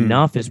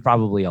 Enough is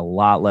probably a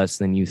lot less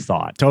than you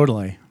thought.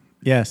 Totally.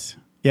 Yes.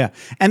 Yeah.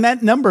 And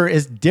that number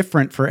is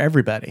different for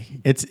everybody.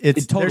 It's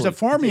totally. There's a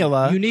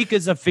formula. Unique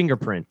as a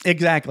fingerprint.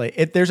 Exactly.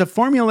 There's a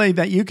formula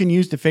that you can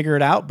use to figure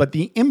it out, but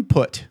the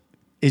input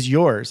is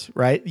yours,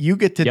 right? You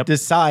get to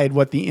decide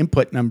what the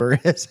input number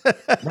is.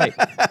 Right.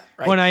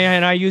 When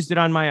I used it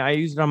on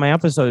my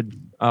episode,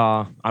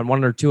 on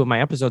one or two of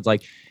my episodes,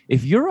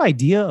 if your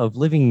idea of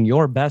living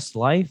your best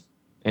life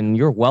and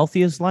your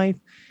wealthiest life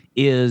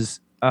is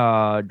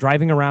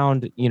driving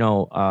around,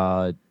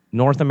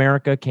 North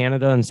America,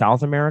 Canada, and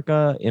South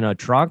America in a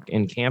truck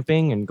and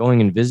camping and going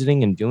and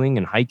visiting and doing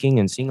and hiking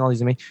and seeing all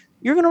these amazing,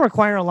 you're going to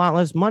require a lot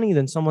less money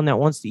than someone that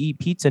wants to eat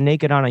pizza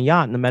naked on a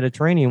yacht in the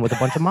Mediterranean with a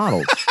bunch of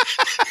models.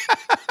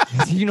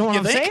 You know what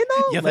I'm saying,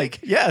 though? You think?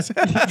 Yes.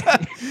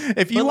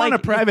 If you want a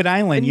private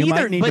island, you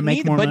might need to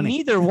make more money. But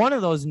neither one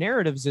of those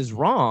narratives is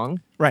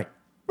wrong. Right.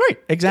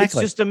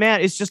 Exactly.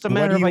 It's just a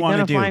matter of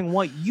identifying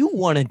what you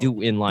want to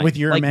do in life with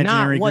your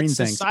imaginary green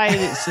things.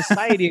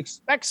 Society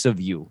expects of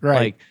you.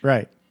 Right.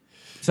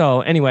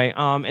 So anyway,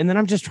 and then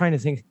I'm just trying to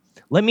think.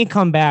 Let me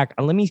come back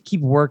and let me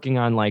keep working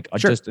on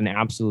just an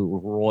absolute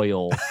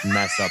royal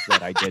mess up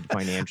that I did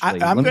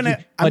financially. I'm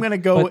gonna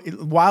go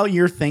while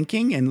you're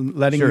thinking and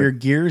letting your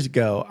gears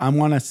go. I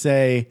want to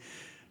say,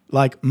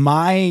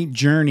 my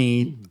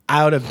journey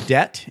out of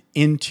debt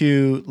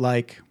into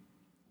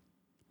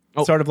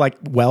sort of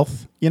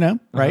wealth,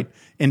 right?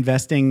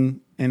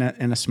 Investing in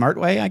a smart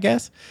way, I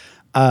guess,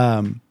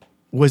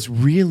 was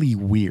really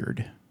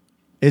weird.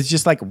 It's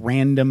just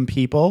random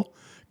people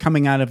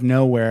coming out of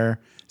nowhere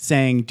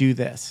saying, do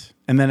this.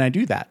 And then I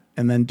do that.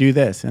 And then do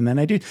this. And then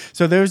I do.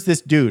 So there's this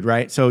dude,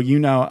 right? So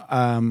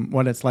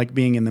what it's like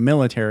being in the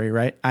military,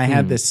 right? I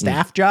had this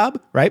staff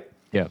job, right?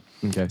 Yeah.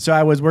 Okay. So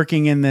I was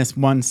working in this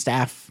one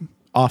staff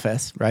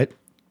office, right?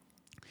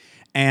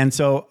 And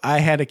so I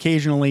had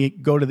occasionally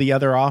go to the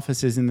other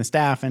offices in the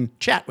staff and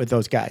chat with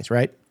those guys,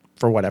 right?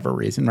 For whatever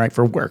reason, right?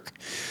 For work.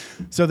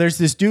 So there's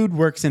this dude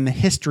works in the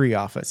history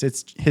office.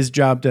 It's his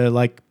job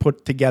to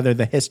put together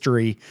the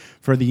history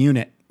for the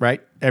unit,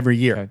 right? Every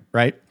year,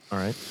 right? All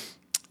right.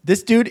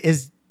 This dude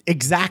is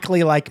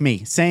exactly like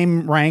me.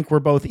 Same rank. We're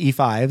both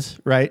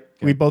E5s, right?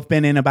 Okay. We've both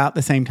been in about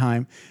the same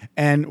time.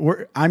 And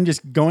I'm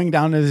just going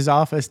down to his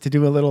office to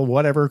do a little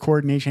whatever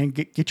coordination.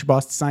 Get your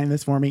boss to sign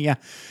this for me. Yeah.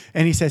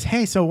 And he says,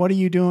 hey, so what are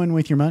you doing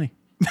with your money?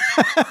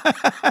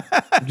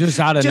 Just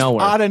out of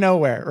nowhere. Out of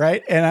nowhere,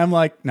 right? And I'm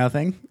like,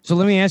 nothing. So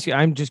let me ask you,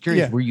 I'm just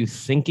curious, were you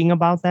thinking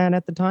about that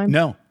at the time?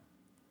 No.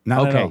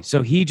 Not at all.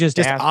 So he just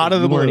asked out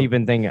of the blue. Weren't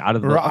even thinking out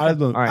of the blue. Out of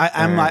the blue. Right,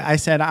 I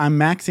said I'm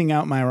maxing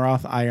out my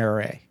Roth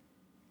IRA,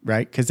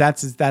 right? Because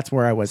that's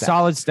where I was.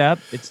 Solid step.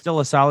 It's still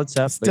a solid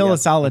step. Still a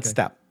solid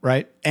step,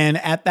 right? And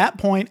at that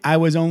point, I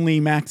was only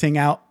maxing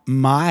out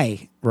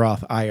my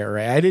Roth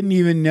IRA. I didn't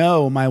even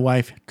know my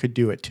wife could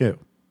do it too.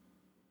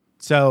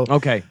 So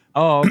okay.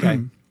 Oh, okay.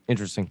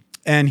 Interesting.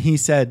 And he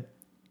said,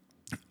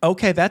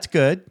 "Okay, that's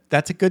good.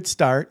 That's a good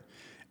start."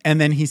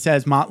 And then he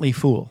says, "Motley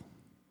Fool."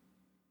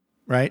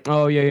 Right?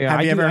 Oh yeah.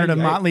 Have you ever heard of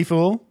Motley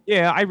Fool?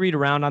 Yeah, I read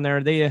around on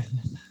there. They've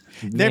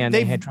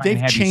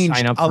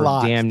changed a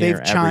lot.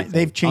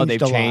 They've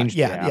changed a lot.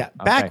 Yeah.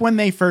 Back when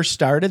they first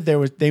started,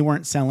 they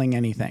weren't selling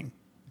anything.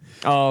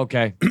 Oh,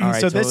 okay. All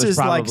right. So it this was is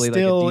like probably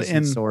still a decent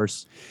in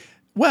source.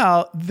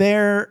 Well,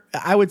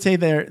 I would say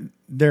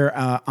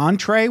their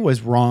entree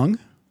was wrong,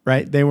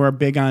 right? They were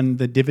big on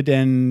the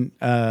dividend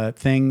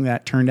thing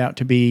that turned out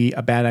to be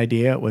a bad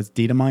idea. It was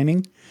data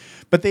mining,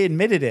 but they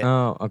admitted it.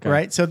 Oh, okay.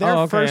 Right. So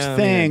their first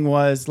thing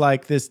was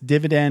like this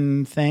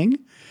dividend thing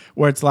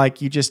where it's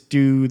like you just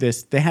do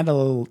this. They had a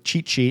little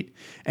cheat sheet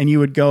and you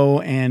would go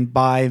and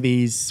buy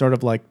these sort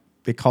of like,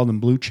 they call them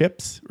blue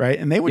chips, right?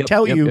 And they would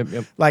tell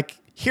you like,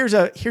 here's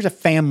a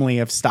family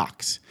of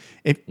stocks.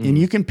 And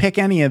you can pick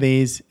any of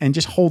these and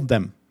just hold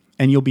them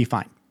and you'll be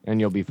fine.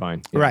 And you'll be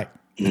fine. Yeah. Right.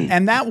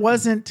 And that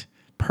wasn't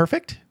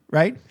perfect,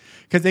 right?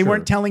 Because they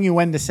weren't telling you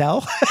when to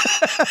sell.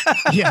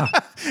 Yeah.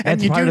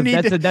 And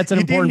that's an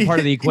important part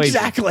of the equation.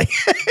 Exactly.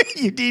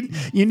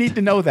 you need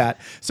to know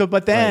that. So,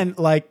 but then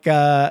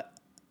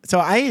so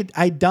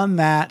I'd done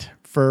that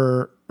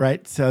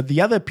right. So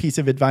the other piece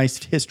of advice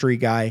history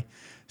guy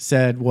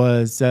said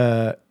was,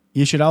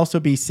 you should also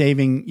be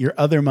saving your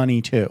other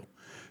money too.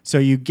 So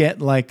you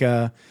get like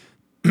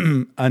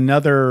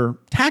another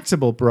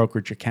taxable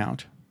brokerage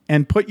account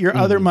and put your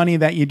other money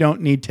that you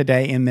don't need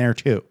today in there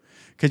too,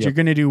 because you're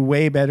going to do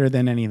way better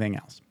than anything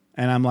else.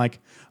 And I'm like,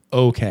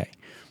 okay.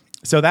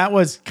 So that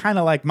was kind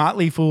of like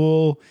Motley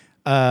Fool,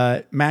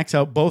 max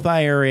out both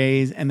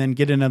IRAs and then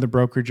get another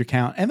brokerage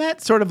account. And that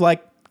sort of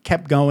like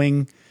kept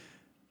going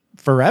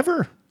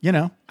forever. You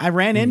know, I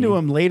ran into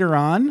him later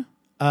on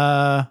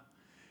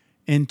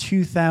in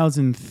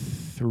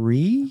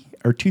 2003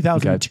 or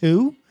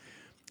 2002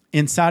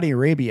 in Saudi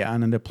Arabia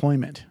on a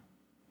deployment.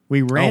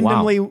 We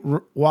randomly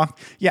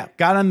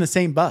got on the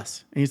same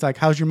bus. And he's like,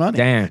 how's your money?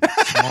 Damn.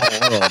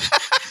 Small world.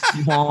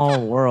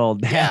 Small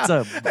world. That's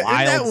a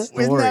wild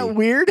story. Isn't that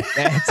weird?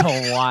 That's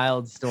a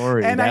wild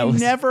story. And I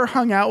never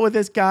hung out with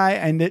this guy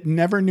and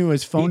never knew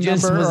his phone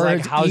number or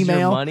his how's email.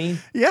 Your money?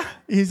 Yeah.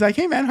 He's like,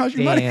 hey man, how's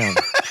your money? Damn.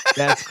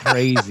 That's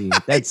crazy.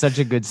 That's such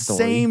a good story.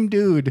 Same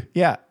dude.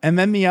 Yeah. And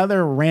then the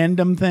other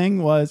random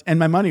thing was, and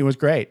my money was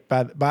great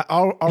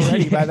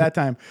already by that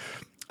time.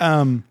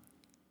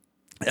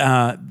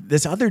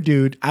 This other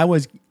dude, I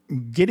was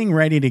getting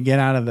ready to get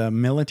out of the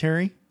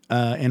military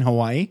in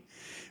Hawaii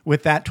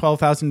with that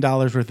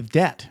 $12,000 worth of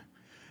debt.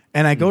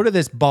 And I go to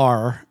this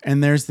bar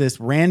and there's this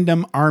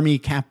random Army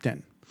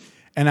captain.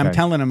 And I'm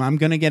telling him, I'm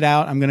going to get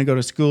out. I'm going to go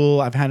to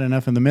school. I've had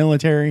enough in the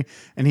military.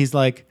 And he's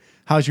like,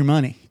 how's your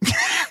money?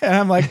 And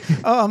I'm like,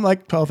 I'm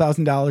like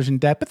 $12,000 in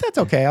debt, but that's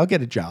okay. I'll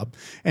get a job.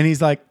 And he's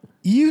like,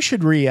 you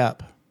should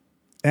re-up.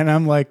 And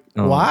I'm like,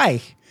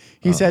 why?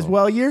 He says,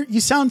 well,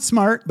 you sound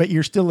smart, but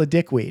you're still a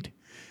dickweed.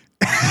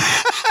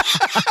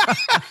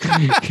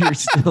 You're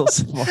still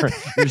smart.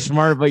 You're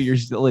smart, but you're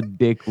still a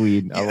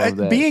dickweed. I love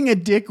that. Being a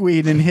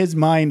dickweed in his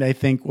mind, I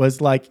think, was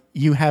like,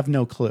 you have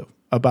no clue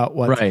about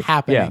what's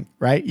happening,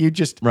 right? You're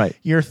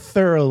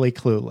thoroughly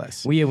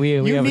clueless. We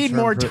need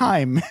more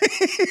time.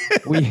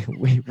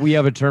 we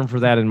have a term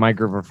for that in my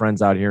group of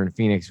friends out here in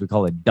Phoenix. We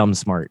call it dumb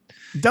smart.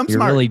 Dumb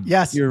smart.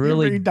 Yes. You're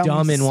really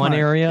dumb in one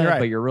area,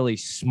 but you're really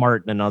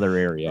smart in another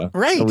area.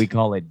 Right. So we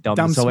call it dumb.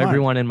 So smart.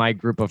 Everyone in my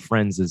group of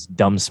friends is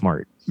dumb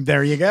smart.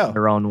 There you go.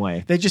 Their own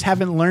way. They just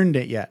haven't learned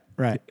it yet.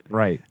 Right.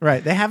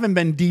 They haven't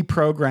been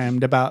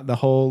deprogrammed about the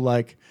whole,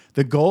 like,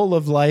 the goal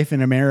of life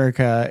in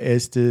America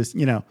is to,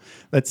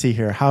 let's see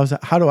here. How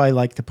do I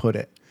like to put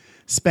it?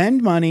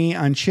 Spend money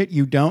on shit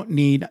you don't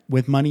need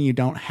with money you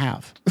don't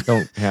have.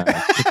 To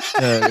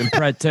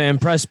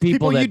impress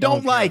people that you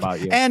don't like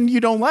about you. And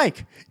you don't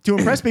like. To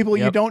impress people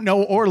you don't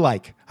know or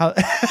like.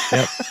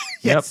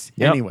 Yes.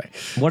 Anyway.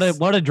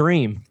 What a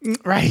dream.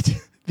 Right.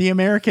 The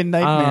American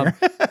nightmare.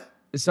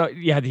 So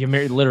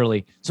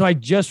literally. So I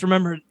just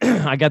remembered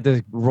I got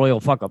the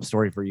royal fuck up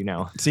story for you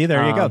now. See,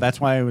 there you go.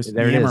 That's why I was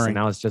there. It is. And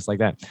now it's just like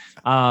that.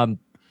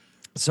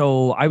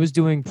 So I was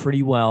doing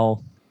pretty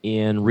well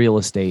in real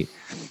estate.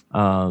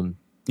 And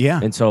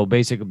so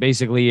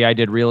basically I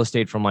did real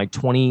estate from like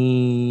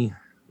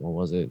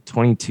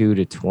 22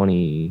 to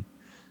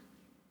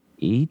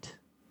 28.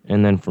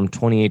 And then from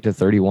 28 to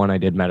 31, I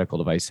did medical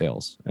device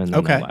sales. And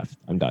then I left.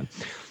 I'm done.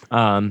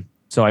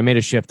 So I made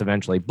a shift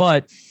eventually,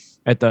 but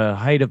at the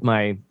height of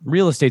my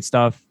real estate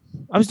stuff,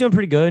 I was doing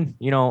pretty good,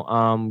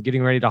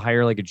 getting ready to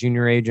hire like a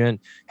junior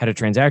agent, had a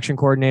transaction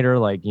coordinator,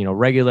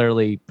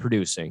 regularly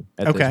producing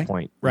at this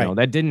point. Right.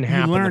 That didn't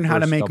happen. You learn how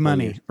to make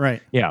money.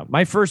 Right. Yeah.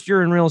 My first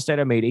year in real estate,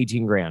 I made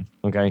 18 grand.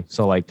 Okay.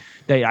 So I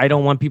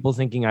don't want people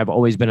thinking I've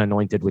always been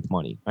anointed with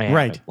money. I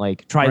haven't.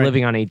 Try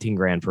living on 18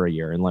 grand for a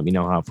year and let me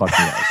know how it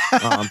fucking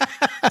goes.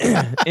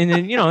 And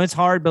then, it's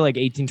hard, but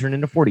 18 turned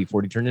into 40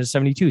 turned into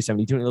 72,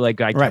 I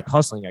kept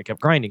hustling. I kept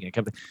grinding. It's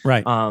a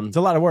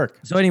lot of work.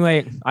 So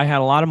anyway, I had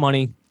a lot of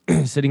money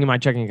sitting in my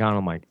checking account.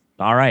 I'm like,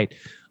 all right,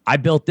 I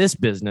built this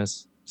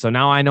business. So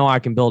now I know I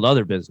can build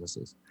other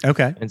businesses.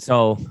 Okay. And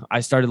so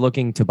I started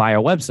looking to buy a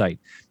website.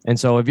 And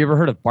so have you ever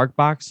heard of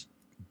BarkBox?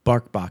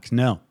 BarkBox,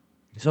 no.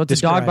 So it's a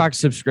dog box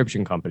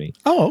subscription company.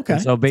 Oh, okay.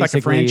 And so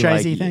basically it's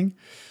like a franchisee thing?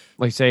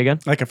 Say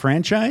again? Like a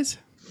franchise?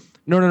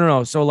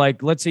 No. So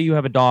let's say you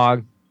have a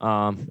dog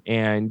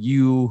and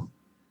you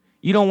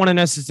you don't want to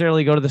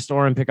necessarily go to the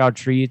store and pick out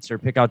treats or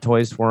pick out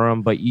toys for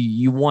them, but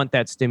you want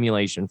that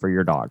stimulation for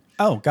your dog.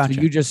 Oh, gotcha.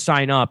 So you just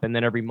sign up, and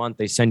then every month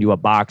they send you a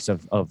box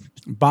of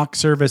box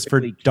service for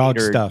dog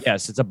stuff.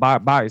 Yes, it's a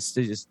box.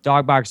 It's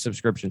dog box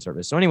subscription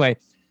service. So anyway,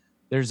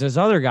 there's this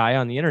other guy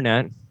on the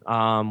internet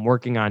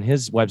working on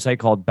his website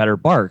called Better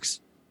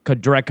Barks,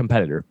 direct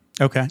competitor.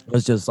 Okay. It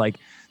was just like,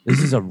 this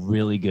is a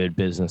really good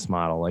business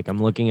model. Like, I'm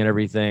looking at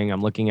everything.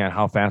 I'm looking at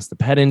how fast the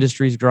pet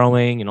industry is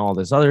growing and all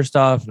this other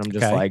stuff. And I'm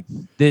just like,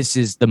 this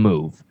is the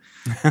move.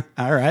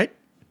 All right.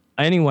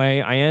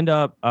 Anyway, I end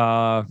up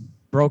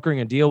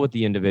brokering a deal with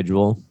the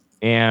individual,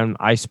 and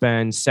I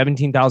spend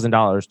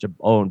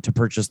 $17,000 to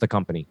purchase the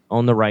company,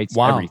 own the rights,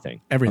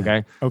 everything.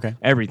 Okay.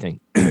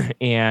 Everything.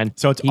 And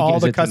so it's all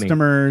the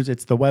customers,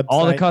 it's the website,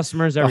 all the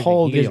customers, everything. The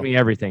whole he gives me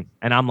everything.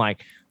 And I'm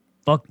like,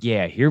 fuck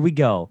yeah, here we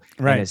go.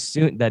 Right. And as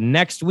soon the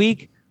next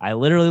week, I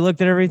literally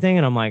looked at everything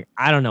and I'm like,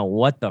 I don't know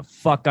what the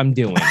fuck I'm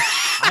doing.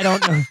 I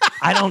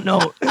don't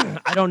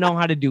know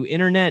how to do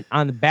internet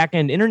on the back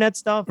end internet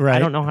stuff. Right. I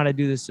don't know how to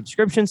do the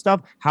subscription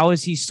stuff. How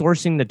is he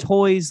sourcing the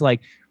toys?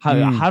 Like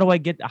how do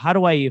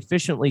I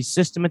efficiently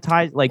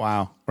systematize? Like,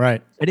 wow.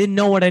 Right. I didn't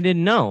know what I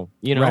didn't know,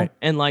 Right.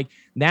 And like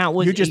that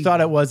was, you just thought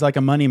it was like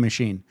a money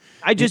machine.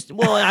 I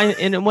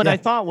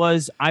thought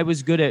was I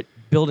was good at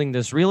building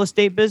this real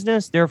estate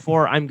business,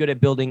 therefore I'm good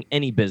at building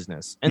any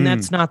business. And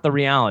that's not the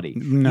reality.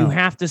 No. You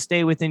have to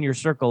stay within your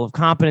circle of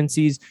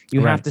competencies.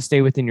 You have to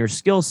stay within your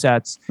skill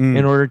sets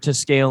in order to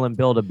scale and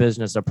build a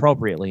business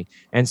appropriately.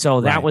 And so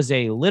that was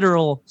a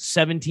literal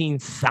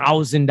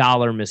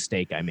 $17,000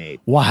 mistake I made.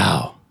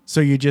 Wow.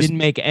 So you just didn't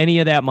make any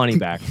of that money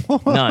back.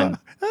 None.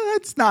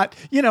 That's not,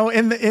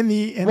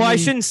 I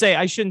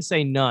shouldn't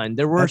say none.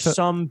 There were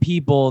some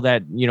people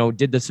that,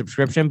 did the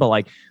subscription, but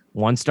like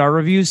 1-star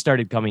reviews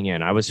started coming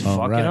in. I was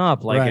fucking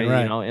up,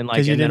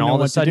 and then all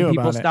of a sudden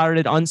people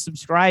started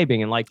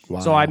unsubscribing, and like,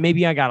 so I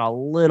got a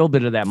little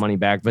bit of that money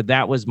back, but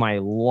that was my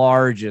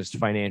largest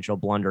financial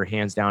blunder,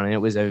 hands down, and it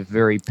was a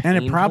very painful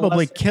and it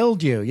probably lesson.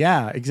 killed you.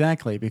 Yeah,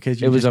 exactly,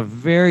 because it was a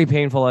very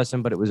painful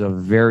lesson, but it was a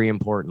very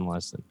important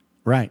lesson.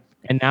 Right.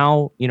 And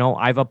now,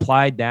 I've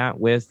applied that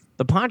with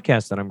the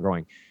podcast that I'm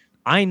growing.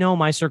 I know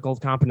my circle of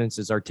competence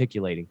is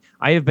articulating.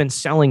 I have been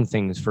selling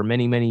things for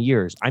many, many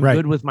years. I'm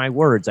good with my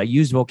words. I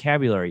use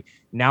vocabulary.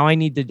 Now I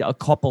need to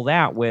couple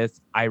that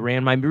with, I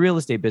ran my real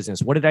estate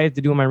business. What did I have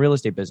to do in my real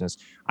estate business?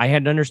 I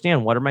had to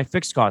understand, what are my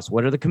fixed costs?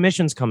 What are the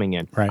commissions coming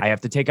in? Right. I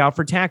have to take out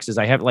for taxes.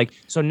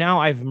 So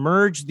now I've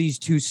merged these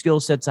two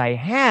skill sets I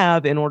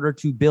have in order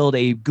to build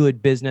a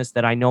good business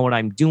that I know what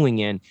I'm doing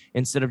in,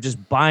 instead of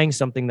just buying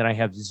something that I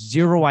have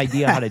zero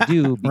idea how to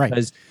do,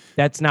 because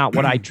that's not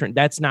what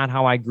that's not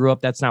how I grew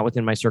up. That's not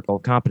within my circle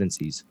of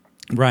competencies.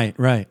 Right.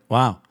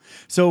 Wow.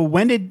 So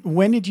how did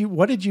you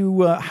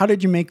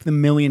make the $1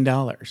 million?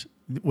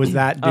 Was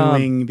that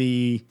doing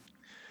the?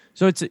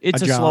 So it's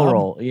a slow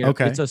roll.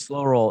 Okay. It's a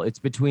slow roll. It's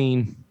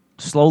between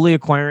slowly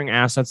acquiring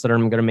assets that are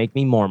going to make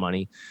me more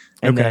money,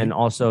 and then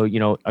also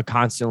a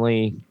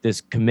constantly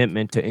this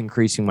commitment to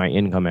increasing my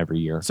income every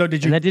year. So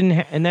did you?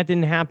 And that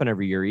didn't happen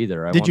every year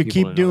either. Did you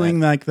keep doing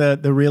like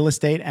the real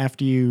estate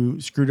after you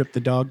screwed up the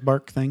dog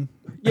bark thing?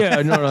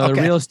 Yeah, no. The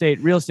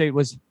real estate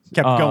was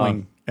kept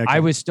going. Okay.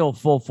 I was still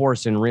full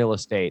force in real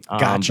estate,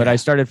 Gotcha. but I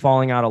started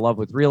falling out of love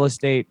with real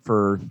estate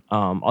for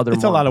other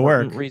it's a lot of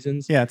work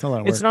reasons. Yeah, it's a lot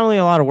of work. It's not only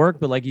a lot of work,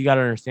 but like you got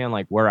to understand,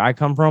 like where I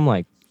come from,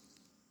 like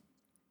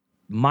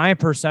my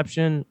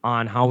perception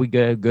on how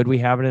good we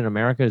have it in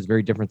America is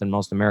very different than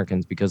most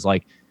Americans, because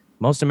like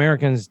most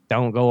Americans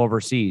don't go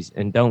overseas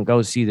and don't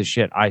go see the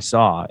shit I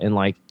saw, and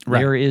like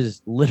there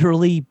is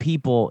literally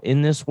people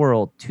in this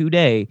world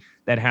today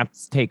that have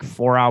to take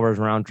 4 hours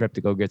round trip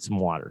to go get some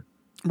water.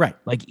 Right.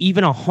 Like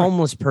even a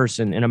homeless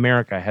person in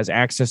America has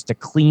access to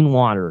clean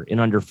water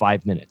in under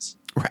 5 minutes.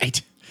 Right.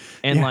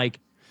 And like,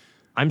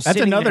 That's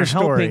another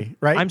story,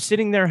 right? I'm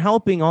sitting there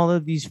helping all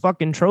of these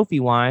fucking trophy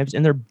wives,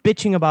 and they're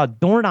bitching about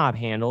doorknob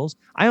handles.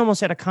 I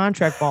almost had a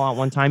contract fall out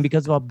one time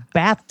because of a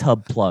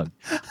bathtub plug.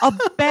 A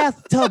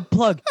bathtub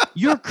plug.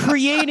 You're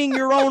creating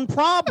your own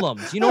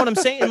problems. You know what I'm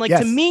saying? Like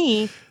to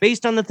me,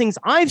 based on the things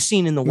I've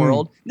seen in the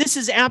world, this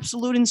is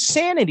absolute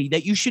insanity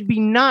that you should be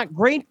not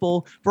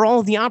grateful for all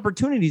of the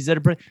opportunities that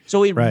are.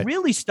 So it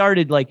really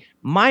started like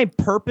my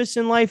purpose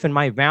in life and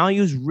my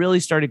values really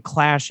started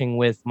clashing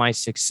with my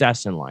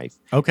success in life.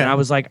 Okay. And I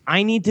was like,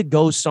 I need to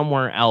go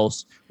somewhere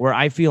else where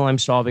I feel I'm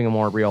solving a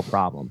more real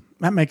problem.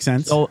 That makes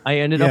sense. So I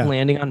ended up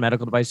landing on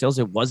medical device sales.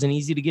 It wasn't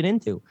easy to get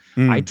into.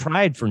 I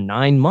tried for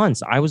 9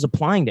 months. I was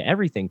applying to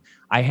everything.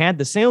 I had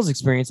the sales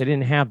experience. I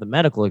didn't have the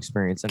medical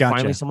experience. And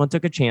finally someone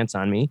took a chance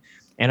on me.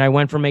 And I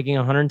went from making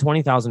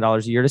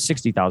 $120,000 a year to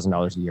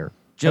 $60,000 a year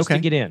just to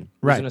get in. It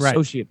was an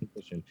associate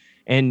position.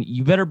 And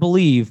you better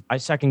believe I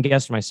second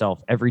guessed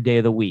myself every day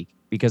of the week,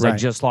 because I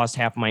just lost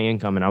half my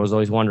income. And I was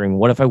always wondering,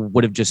 what if I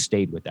would have just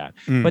stayed with that?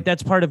 But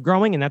that's part of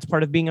growing, and that's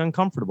part of being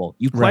uncomfortable.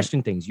 You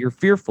question things, you're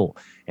fearful,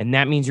 and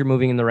that means you're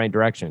moving in the right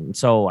direction.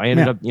 So I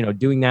ended up,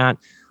 doing that.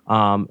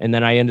 And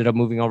then I ended up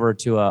moving over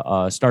to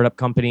a startup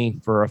company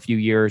for a few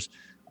years.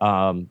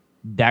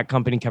 that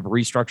company kept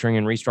restructuring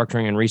and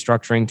restructuring and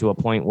restructuring to a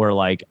point where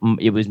like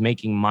it was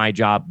making my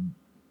job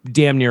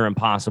damn near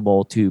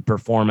impossible to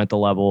perform at the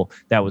level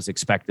that was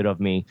expected of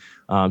me.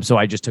 So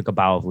I just took a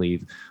bow of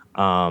leave.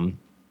 And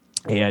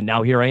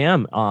now here I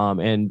am.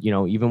 And, you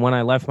know, even when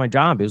I left my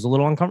job, it was a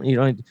little uncomfortable. You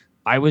know,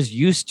 I was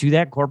used to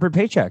that corporate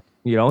paycheck.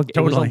 You know, it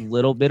was a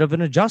little bit of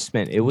an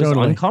adjustment. It was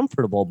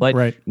uncomfortable,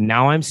 but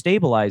now I'm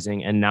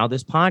stabilizing, and now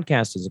this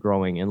podcast is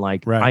growing, and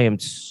like I am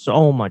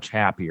so much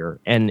happier.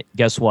 And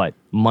guess what?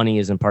 Money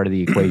isn't part of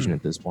the equation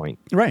at this point.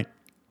 Right.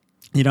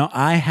 You know,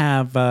 I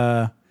have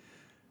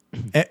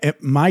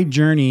my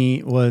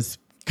journey was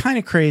kind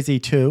of crazy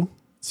too.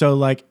 So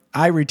like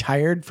I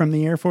retired from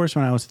the Air Force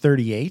when I was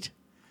 38.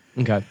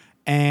 Okay.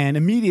 And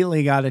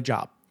immediately got a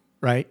job.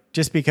 Right.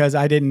 Just because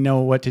I didn't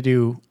know what to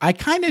do. I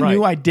kind of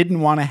knew I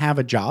didn't want to have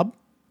a job,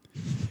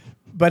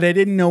 but I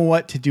didn't know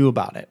what to do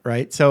about it.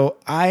 Right. So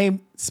I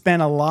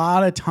spent a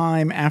lot of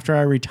time after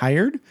I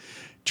retired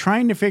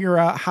trying to figure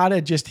out how to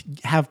just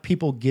have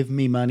people give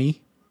me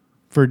money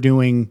for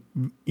doing,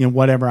 you know,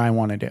 whatever I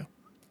want to do.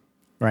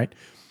 Right.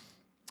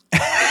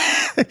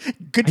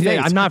 Good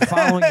face. I'm not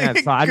following that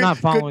thought. I'm not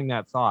following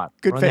that thought.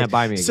 Good Run face. that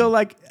by me again. So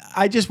like,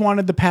 I just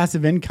wanted the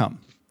passive income.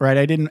 Right,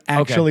 I didn't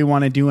actually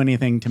want to do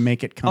anything to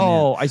make it come in.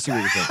 Oh, I see what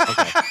you're saying.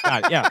 Okay,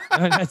 got it. Yeah,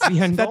 that's the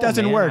end that goal,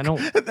 doesn't man.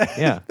 work.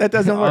 Yeah, that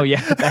doesn't work. Oh,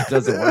 yeah, that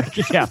doesn't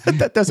work. Yeah,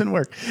 that doesn't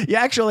work. You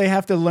actually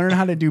have to learn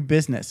how to do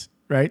business,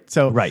 right?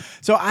 So,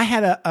 So I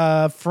had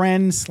a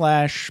friend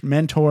 /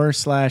 mentor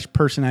 /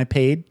 person I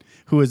paid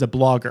who was a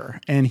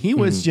blogger, and he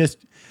was just,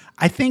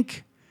 I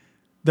think,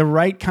 the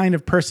right kind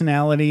of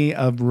personality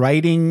of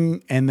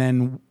writing and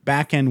then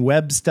back end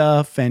web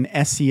stuff and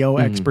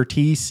SEO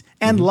expertise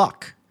and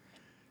luck.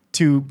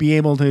 To be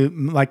able to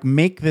like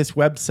make this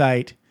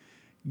website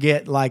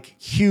get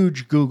like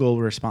huge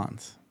Google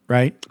response,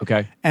 right?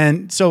 Okay.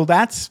 And so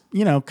that's,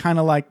 you know, kind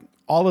of like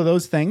all of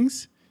those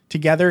things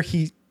together,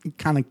 he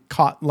kind of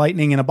caught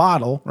lightning in a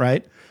bottle,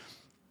 right?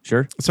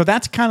 Sure. So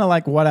that's kind of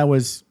like what I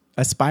was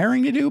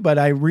aspiring to do, but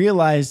I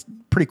realized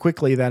pretty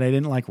quickly that I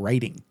didn't like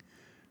writing,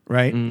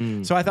 right?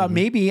 So I thought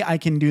maybe I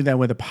can do that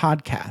with a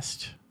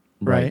podcast,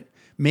 right?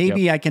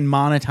 Maybe I can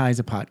monetize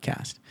a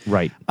podcast.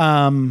 Right.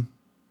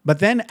 But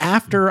then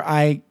after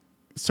I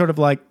sort of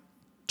like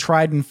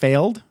tried and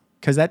failed,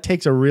 because that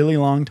takes a really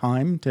long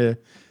time to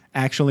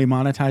actually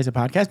monetize a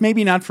podcast.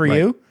 Maybe not for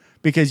you,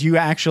 because you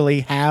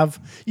actually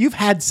you've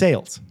had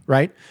sales,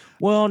 right?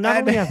 Well,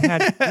 not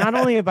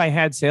only have I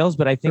had sales,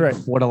 but I think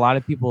what a lot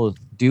of people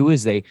do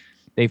is they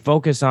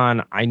focus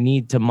on, I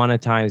need to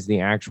monetize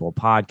the actual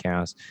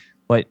podcast.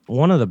 But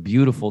one of the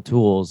beautiful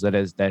tools that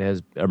has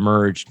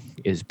emerged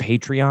is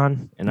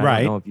Patreon. And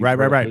I don't know if you've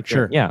heard of Patreon.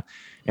 Sure. Yeah.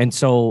 And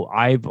so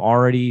I've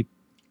already,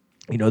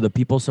 you know, the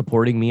people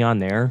supporting me on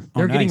there,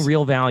 they're getting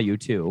real value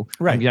too.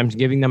 Right. I'm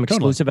giving them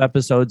exclusive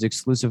episodes,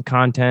 exclusive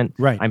content.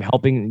 Right. I'm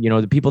helping, you know,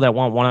 the people that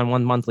want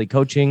one-on-one monthly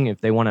coaching,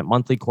 if they want it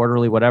monthly,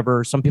 quarterly,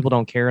 whatever. Some people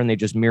don't care and they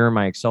just mirror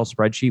my Excel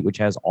spreadsheet, which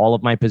has all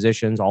of my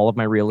positions, all of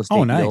my real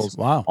estate deals.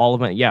 Wow. All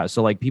of it. Yeah.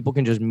 So like people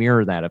can just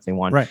mirror that if they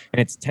want. Right. And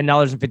it's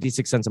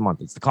 $10.56 a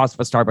month. It's the cost of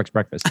a Starbucks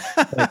breakfast.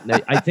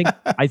 But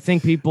I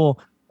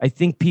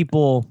think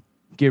people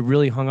get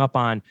really hung up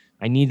on,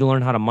 I need to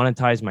learn how to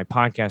monetize my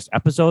podcast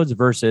episodes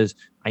versus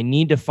I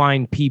need to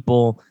find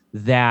people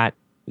that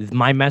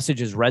my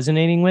message is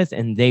resonating with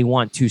and they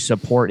want to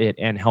support it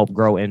and help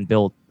grow and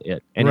build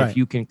it. And if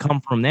you can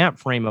come from that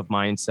frame of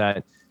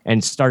mindset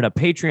and start a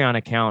Patreon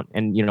account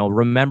and, you know,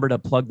 remember to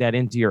plug that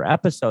into your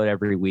episode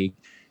every week,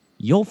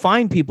 you'll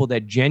find people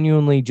that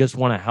genuinely just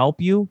want to help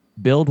you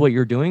build what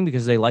you're doing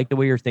because they like the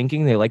way you're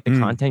thinking. They like the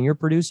content you're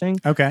producing.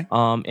 Okay.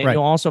 And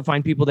you'll also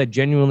find people that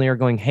genuinely are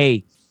going,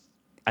 hey,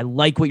 I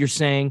like what you're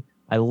saying.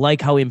 I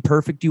like how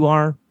imperfect you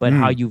are, but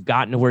how you've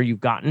gotten to where you've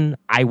gotten,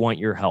 I want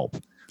your help.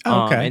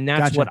 Okay. And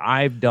that's what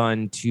I've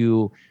done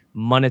to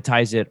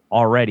monetize it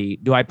already.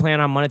 Do I plan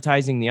on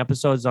monetizing the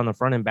episodes on the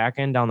front and back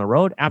end down the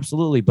road?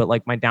 Absolutely. But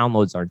like my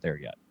downloads aren't there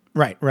yet.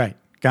 Right.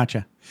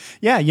 Gotcha.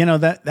 Yeah. You know,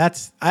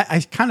 that's,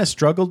 I kind of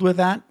struggled with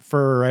that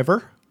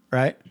forever.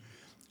 Right.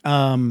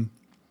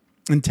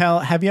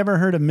 Have you ever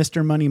heard of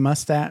Mr. Money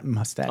Mustache?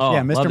 Oh,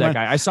 yeah, Mr. Love that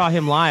guy. I saw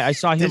him live.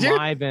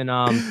 Live in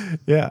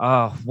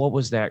what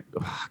was that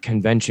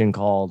convention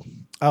called?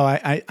 Oh,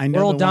 I know.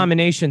 World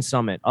Domination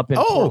Summit up in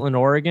Portland,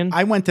 Oregon.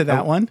 I went to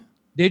that one.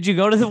 Did you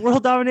go to the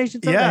World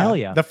Domination Summit? Yeah, hell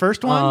yeah. The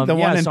first one,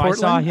 one in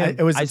Portland.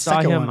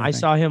 I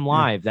saw him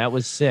live. That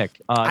was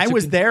sick. I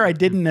was there. I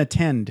didn't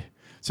attend.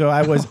 So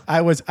I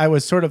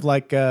was sort of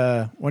like,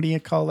 what do you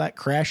call that?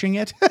 Crashing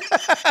it.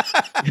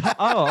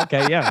 Oh,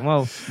 okay. Yeah.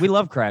 Well, we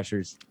love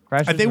crashers.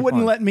 They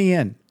wouldn't let me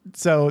in.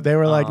 So they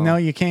were like, no,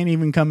 you can't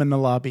even come in the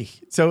lobby.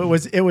 So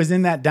it was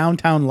in that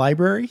downtown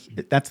library.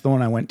 That's the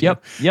one I went to.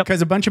 Yep.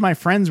 Because a bunch of my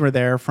friends were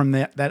there from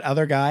that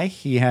other guy.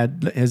 He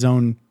had his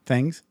own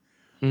things.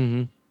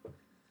 Mm-hmm.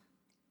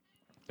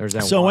 There's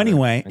that. So water.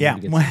 Anyway, yeah.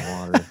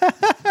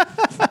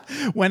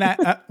 When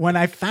when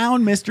I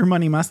found Mr.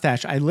 Money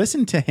Mustache, I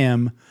listened to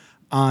him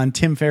on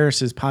Tim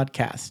Ferriss's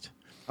podcast.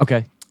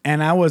 Okay.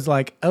 And I was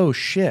like, oh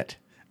shit.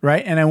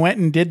 Right. And I went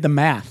and did the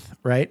math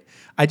right?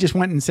 I just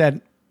went and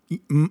said,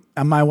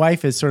 my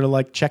wife is sort of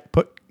like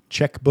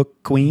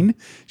checkbook queen.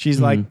 She's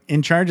like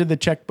in charge of the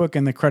checkbook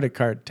and the credit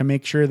card to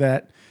make sure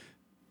that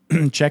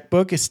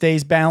checkbook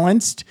stays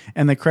balanced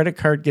and the credit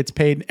card gets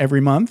paid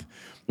every month.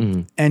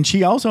 And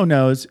she also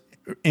knows,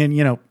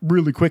 and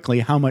really quickly,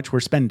 how much we're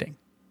spending.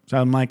 So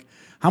I'm like,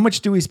 how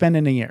much do we spend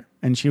in a year?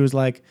 And she was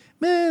like,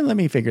 man, let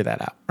me figure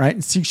that out. Right.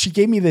 And so she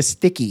gave me this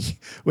sticky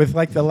with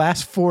like the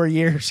last 4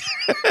 years.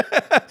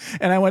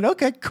 And I went,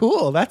 okay,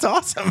 cool. That's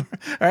awesome.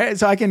 All right.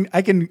 So I'm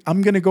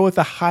going to go with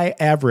the high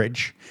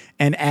average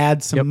and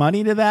add some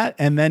money to that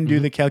and then do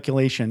the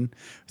calculation.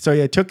 So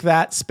I took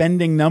that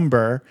spending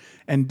number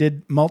and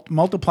did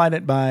multiplied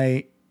it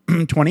by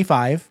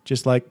 25,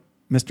 just like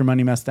Mr.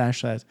 Money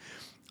Mustache says.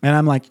 And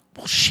I'm like,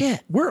 well,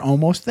 shit, we're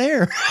almost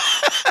there.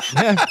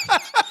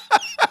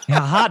 Yeah,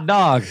 hot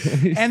dog.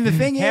 And the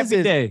thing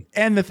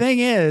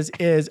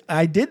is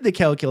I did the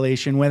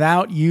calculation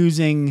without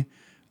using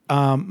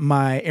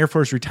my Air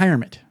Force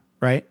retirement,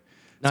 right?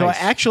 Nice. So I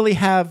actually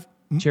have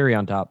cherry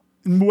on top.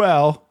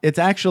 Well, it's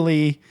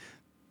actually,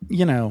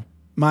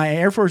 my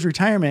Air Force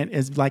retirement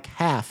is like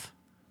half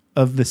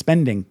of the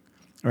spending,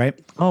 right?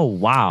 Oh,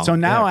 wow. So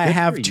now I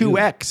have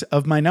 2x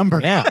of my number.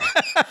 Yeah.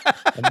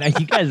 Now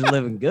you guys are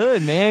living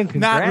good, man.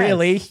 Congrats. Not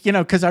really,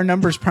 because our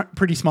number's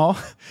pretty small.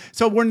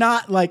 So we're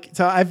not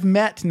so I've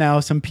met now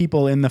some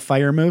people in the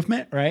FIRE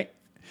movement, right?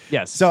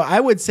 Yes. So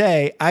I would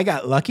say I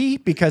got lucky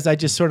because I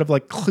just sort of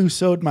like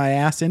Clouseau'd my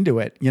ass into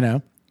it,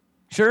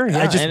 Sure.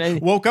 Yeah. I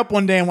just woke up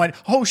one day and went,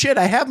 oh shit,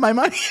 I have my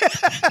money.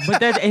 But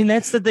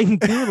that's the thing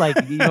too. Like,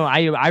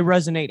 I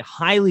resonate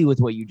highly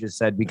with what you just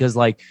said because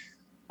like,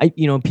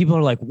 people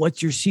are like,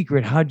 what's your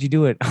secret? How'd you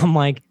do it? I'm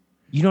like,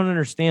 you don't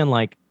understand.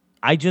 Like,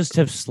 I just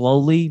have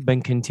slowly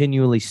been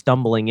continually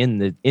stumbling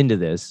into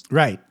this.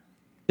 Right.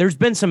 There's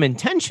been some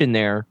intention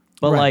there,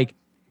 but like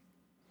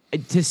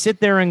to sit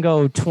there and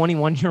go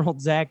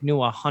 21-year-old Zach knew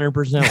 100%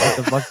 what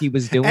the fuck he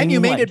was doing. And you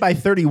made it by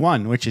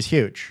 31, which is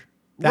huge.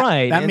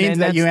 That means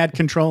that you had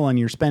control on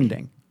your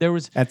spending. There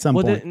was at some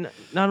point.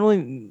 Not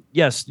only,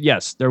 yes,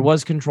 there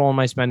was control on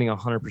my spending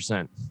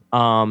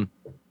 100%.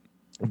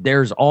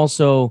 There's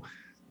also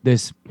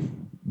this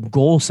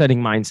goal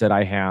setting mindset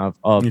I have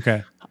of,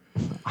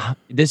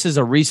 this is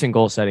a recent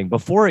goal setting.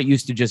 Before it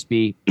used to just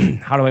be,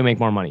 how do I make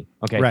more money?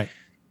 Okay. Right.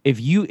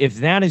 If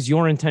that is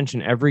your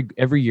intention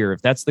every year,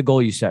 if that's the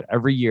goal you set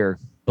every year,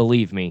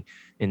 believe me,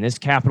 in this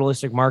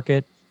capitalistic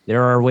market,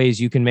 there are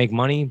ways you can make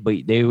money, but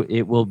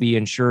it will be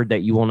ensured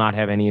that you will not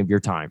have any of your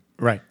time.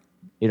 Right.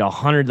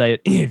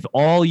 If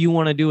all you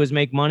want to do is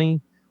make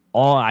money,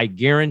 I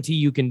guarantee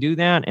you can do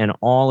that, and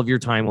all of your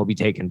time will be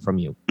taken from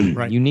you.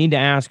 Right. You need to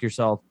ask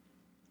yourself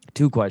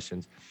 2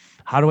 questions.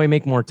 How do I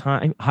make more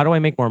time? How do I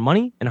make more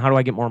money? And how do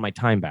I get more of my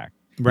time back?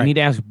 Right. You need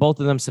to ask both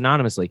of them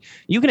synonymously.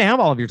 You can have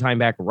all of your time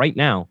back right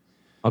now.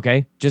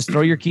 Okay. Just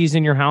throw your keys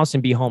in your house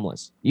and be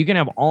homeless. You can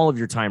have all of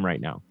your time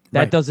right now.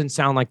 That doesn't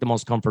sound like the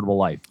most comfortable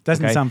life.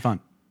 Doesn't sound fun.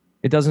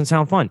 It doesn't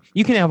sound fun.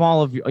 You can have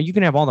all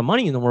the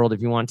money in the world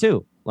if you want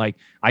to. Like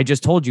I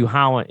just told you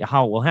how it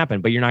will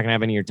happen, but you're not going to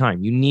have any of your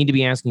time. You need to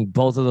be asking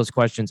both of those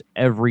questions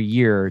every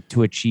year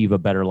to achieve a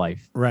better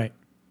life. Right.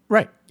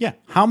 Right. Yeah.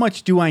 How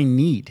much do I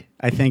need?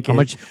 I think.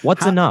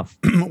 What's enough?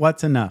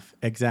 What's enough?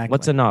 Exactly.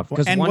 What's enough?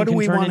 Because one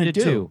can turn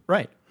into 2.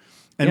 Right.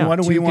 And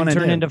what do we want to do? 2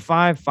 can turn into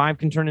 5. 5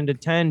 can turn into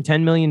 10.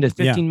 10 million to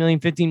 15 million.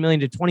 15 million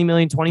to 20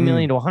 million. 20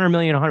 million to 100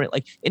 million. 100.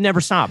 Like it never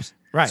stops.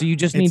 Right. So you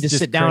just need to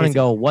sit down and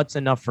go, what's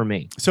enough for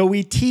me? So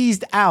we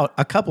teased out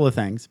a couple of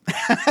things.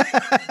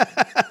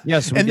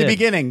 Yes, we in did. The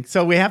beginning.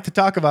 So we have to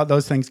talk about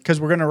those things because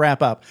we're going to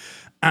wrap up.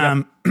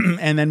 And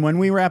then when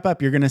we wrap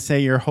up, you're going to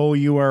say your whole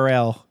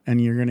URL and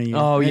you're going to.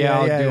 I'll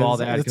do all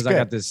that because I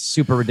got this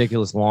super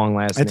ridiculous long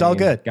last name. It's all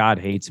good. God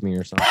hates me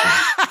or something.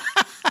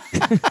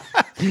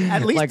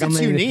 At least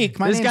it's unique.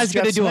 This guy's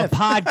going to do a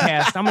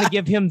podcast. I'm going to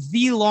give him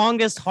the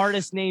longest,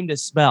 hardest name to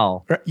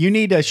spell. You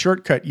need a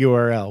shortcut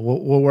URL.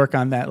 We'll work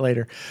on that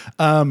later.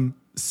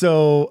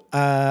 So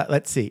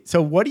let's see.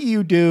 So what do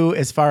you do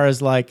as far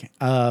as like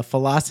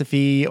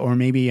philosophy or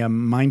maybe a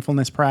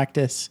mindfulness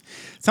practice,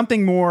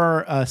 something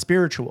more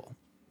spiritual?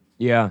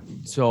 Yeah.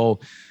 So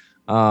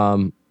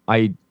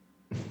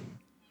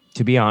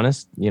to be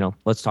honest,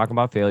 let's talk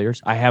about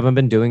failures. I haven't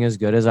been doing as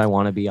good as I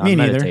want to be on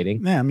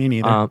meditating. Yeah, me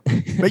neither.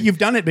 But you've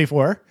done it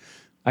before.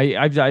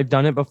 I've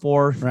done it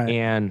before, right.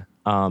 And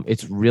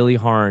it's really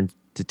hard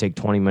to take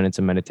 20 minutes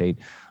and meditate,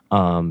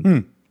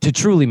 to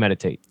truly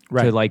meditate,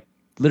 right. To like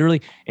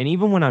literally. And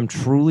even when I'm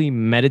truly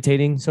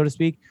meditating, so to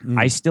speak,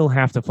 I still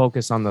have to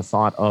focus on the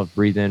thought of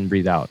breathe in,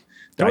 breathe out.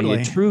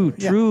 Totally.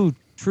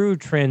 True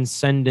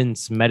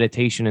transcendence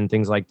meditation and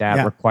things like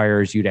that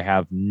requires you to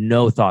have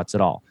no thoughts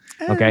at all.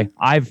 Okay.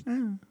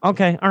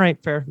 Okay. All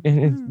right. Fair.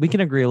 We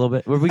can agree a little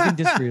bit, or we can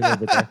disagree a little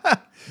bit there.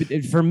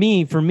 But for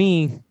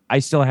me, I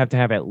still have to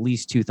have at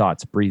least 2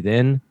 thoughts: breathe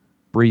in,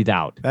 breathe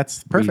out.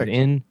 That's perfect. Breathe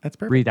in, that's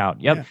perfect. Breathe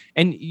out. Yep. Yeah.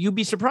 And you'd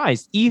be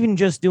surprised, even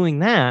just doing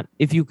that,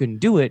 if you can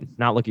do it,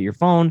 not look at your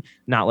phone,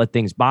 not let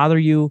things bother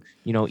you,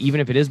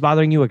 even if it is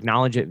bothering you,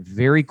 acknowledge it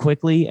very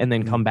quickly and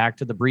then come back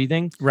to the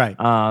breathing. Right.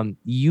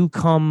 You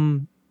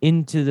come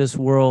into this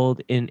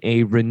world in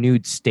a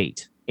renewed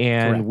state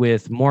and Correct.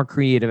 with more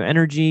creative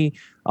energy,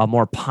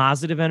 more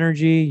positive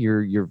energy.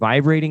 You're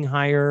vibrating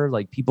higher.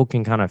 Like people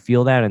can kind of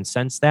feel that and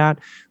sense that,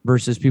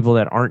 versus people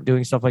that aren't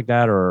doing stuff like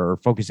that or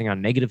focusing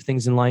on negative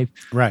things in life.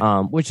 Right.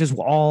 Which is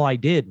all I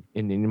did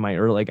in my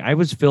early. Like I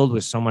was filled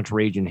with so much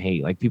rage and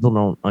hate. Like people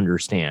don't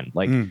understand.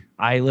 Like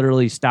I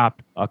literally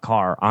stopped a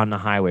car on the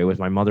highway with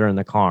my mother in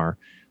the car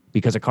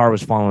because a car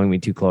was following me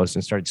too close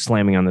and started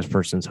slamming on this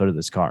person's hood of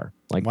this car.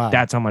 Like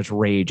that's how much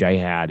rage I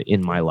had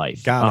in my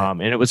life.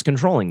 And it was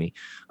controlling me.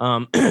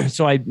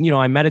 So I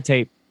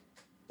meditate.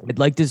 I'd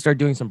like to start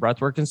doing some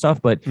breath work and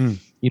stuff, but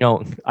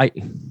I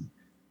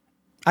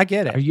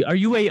get it. Are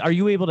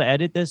you able to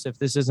edit this if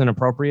this isn't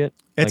appropriate?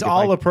 It's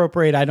all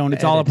appropriate. I don't.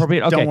 It's all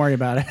appropriate. Okay. Don't worry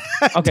about it.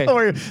 Okay. Don't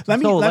worry. Let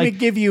me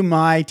give you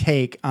my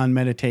take on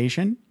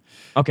meditation.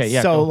 Okay.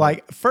 Yeah. So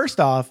first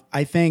off,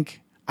 I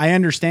think I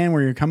understand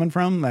where you're coming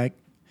from. Like,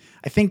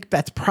 I think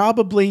that's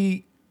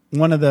probably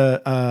one of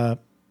the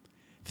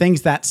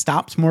things that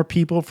stops more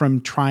people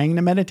from trying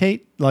to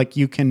meditate. Like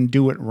you can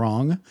do it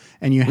wrong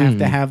and you have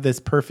to have this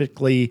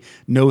perfectly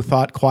no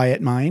thought,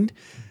 quiet mind.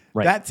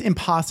 Right. That's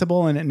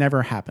impossible and it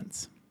never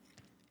happens.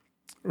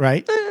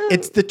 Right?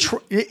 It's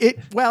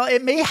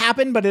it may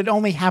happen, but it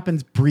only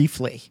happens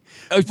briefly.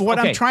 What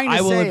I'm trying to say,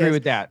 I will agree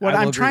with that. What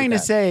I'm trying to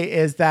say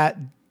is that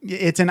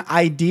it's an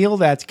ideal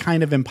that's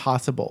kind of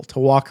impossible to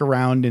walk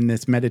around in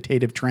this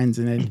meditative trends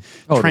and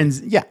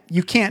trends. Yeah,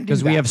 you can't do that.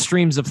 Because we have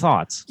streams of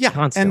thoughts. Yeah,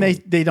 constantly.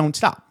 And they don't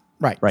stop.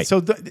 Right. So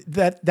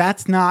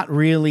that's not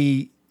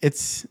really.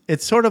 It's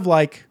sort of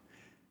like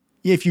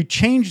if you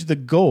change the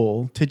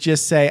goal to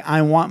just say,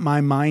 I want my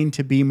mind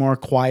to be more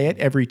quiet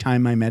every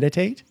time I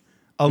meditate.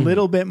 A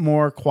little bit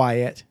more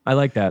quiet. I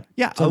like that.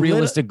 Yeah, it's a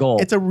realistic goal.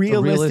 It's a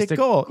realistic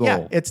goal.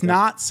 Yeah, it's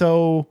not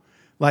so.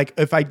 Like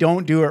if I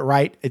don't do it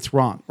right, it's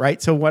wrong,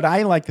 right? So what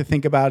I like to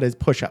think about is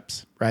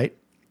push-ups, right?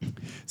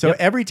 So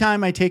every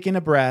time I take in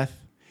a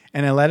breath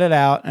and I let it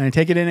out and I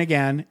take it in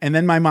again and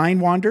then my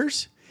mind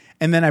wanders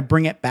and then I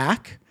bring it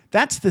back,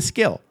 that's the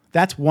skill.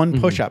 That's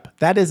one push-up.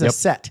 That is a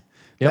set.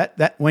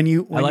 That when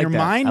your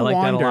mind I like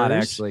wanders, that a lot,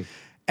 actually.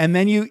 And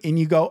then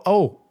you go,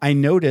 oh, I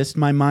noticed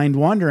my mind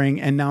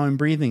wandering and now I'm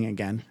breathing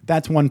again.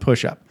 That's one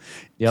push-up.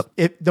 Yep.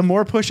 The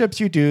more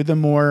push-ups you do, the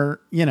more,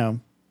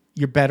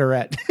 you're better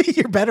at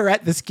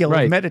the skill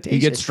of meditation. You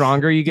get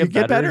stronger, you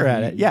get better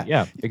at it. Yeah.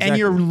 Yeah. Exactly. And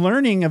you're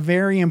learning a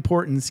very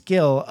important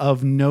skill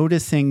of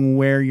noticing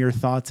where your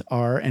thoughts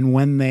are and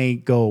when they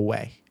go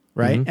away,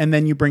 right? And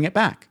then you bring it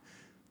back.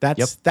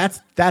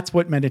 That's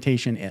what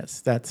meditation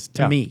is. That's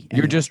to me.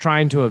 You're just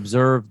trying to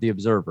observe the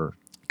observer.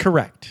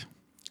 Correct.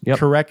 Yep.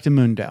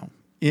 Correctamundo.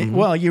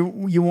 Well,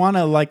 you want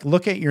to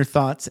look at your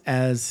thoughts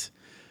as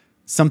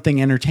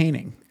something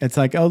entertaining. It's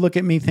like, oh, look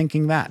at me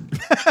thinking that.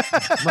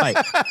 Right.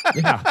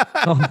 Yeah.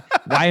 Oh,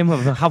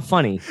 how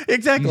funny.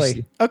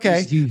 Exactly.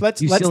 Okay. Let's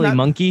silly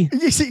monkey.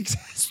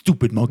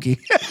 Stupid monkey.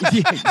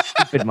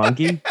 Stupid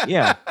monkey.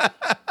 Yeah.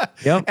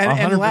 Yep.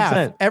 And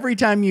laugh. Every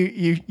time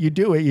you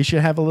do it, you should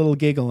have a little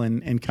giggle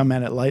and come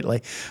at it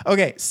lightly.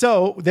 Okay.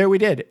 So there we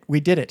did it. We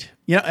did it.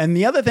 And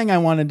the other thing I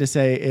wanted to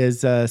say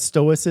is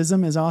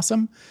Stoicism is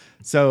awesome.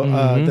 So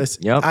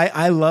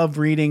I love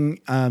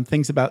reading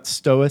things about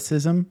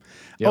Stoicism.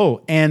 Yep.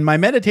 Oh, and my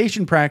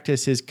meditation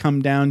practice has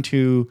come down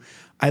to,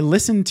 I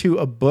listened to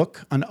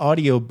an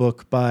audio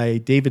book by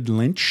David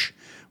Lynch,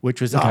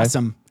 which was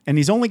awesome. And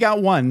he's only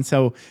got one,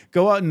 so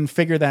go out and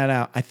figure that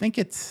out. I think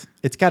it's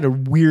got a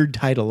weird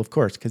title, of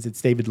course, because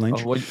it's David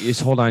Lynch.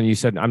 Hold on, you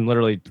said I'm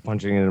literally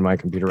punching it into my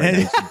computer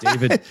right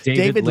now.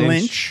 David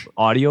Lynch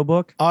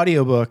audiobook?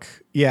 Audiobook,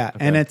 yeah.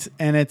 Okay.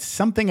 And it's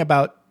something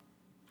about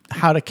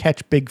how to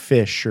catch big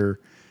fish or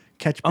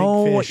catch big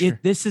fish.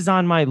 This is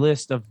on my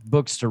list of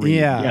books to read.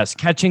 Yeah. Yes,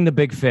 Catching the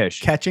Big Fish.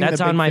 That's the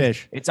big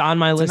fish. It's on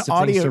my list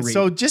of things to read.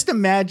 So just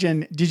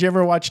imagine, did you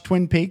ever watch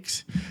Twin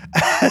Peaks?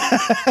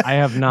 I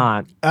have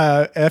not.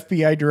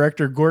 FBI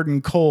Director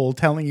Gordon Cole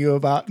telling you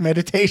about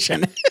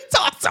meditation. It's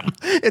awesome.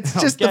 It's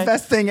just the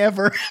best thing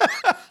ever.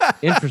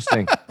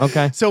 Interesting.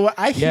 Okay. So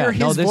I hear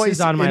his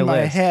voice in my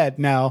head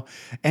now,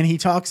 and he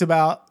talks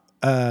about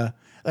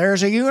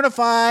there's a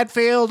unified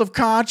field of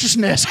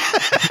consciousness.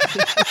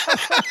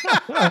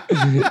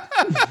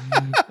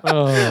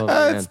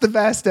 It's the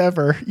best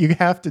ever. You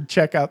have to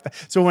check out that.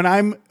 So when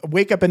I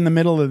wake up in the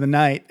middle of the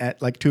night at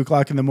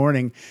 2:00 in the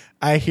morning,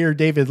 I hear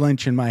David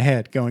Lynch in my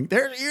head going,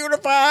 "There's a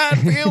unified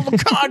field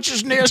of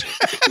consciousness."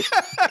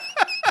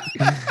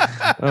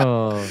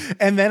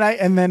 And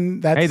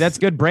then that's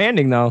good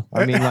branding though.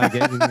 I mean,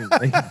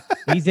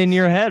 he's in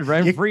your head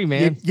rent free,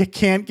 man. You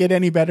can't get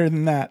any better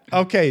than that.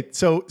 Okay,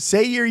 so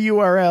say your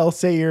URL,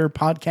 say your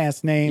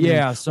podcast name.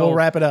 Yeah, so we'll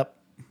wrap it up.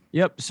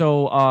 Yep.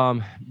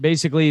 So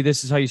basically,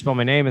 this is how you spell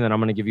my name, and then I'm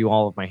going to give you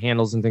all of my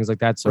handles and things like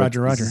that. So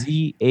Roger.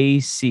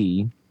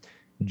 ZACJUERGENSEN.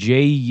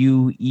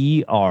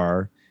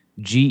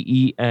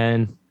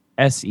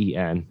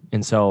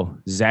 And so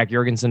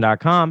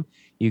ZachJurgensen.com.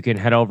 You can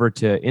head over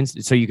to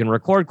so you can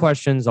record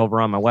questions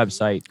over on my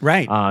website.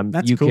 Right.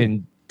 That's cool.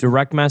 Can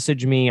direct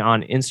message me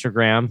on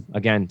Instagram,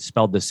 again,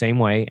 spelled the same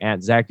way,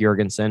 at Zach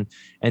Jurgensen.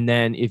 And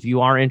then if you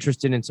are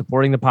interested in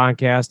supporting the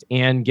podcast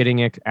and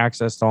getting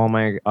access to all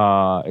my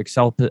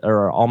Excel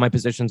or all my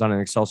positions on an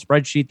Excel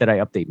spreadsheet that I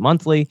update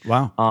monthly,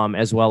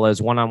 as well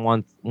as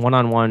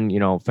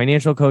one-on-one,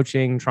 financial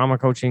coaching, trauma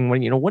coaching,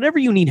 whatever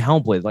you need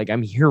help with, like,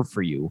 I'm here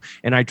for you.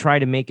 And I try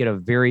to make it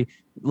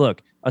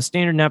a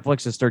standard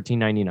Netflix is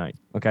 $13.99.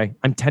 Okay.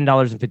 I'm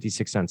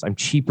 $10.56. I'm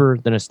cheaper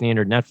than a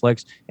standard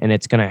Netflix, and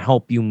it's going to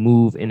help you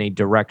move in a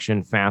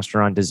direction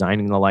faster on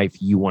designing the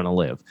life you want to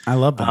live. I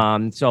love that.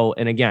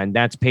 And again,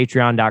 that's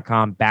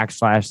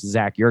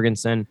patreon.com/Zach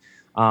Jurgensen.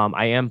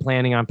 I am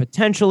planning on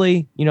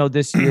potentially,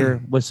 this year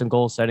with some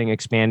goal setting,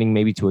 expanding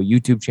maybe to a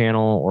YouTube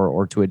channel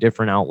or to a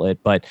different outlet.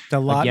 But a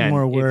lot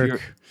more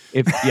work.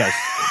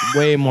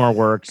 Way more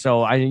work.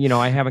 So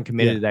I haven't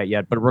committed to that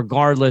yet. But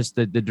regardless,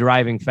 the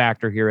driving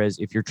factor here is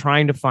if you're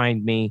trying to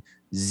find me,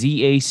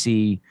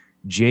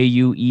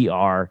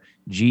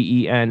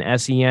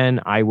 ZACJUERGENSEN,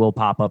 I will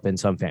pop up in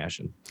some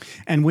fashion.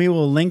 And we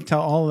will link to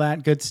all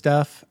that good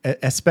stuff,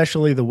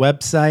 especially the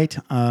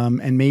website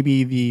and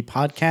maybe the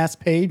podcast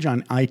page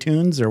on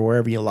iTunes or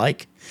wherever you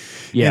like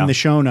in the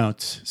show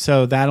notes.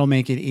 So that'll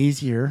make it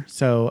easier.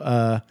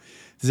 So,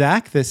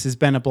 Zach, this has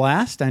been a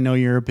blast. I know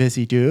you're a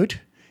busy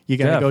dude. You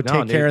got to go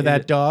take care of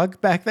that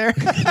dog back there.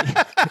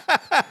 I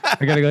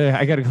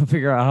gotta go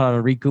figure out how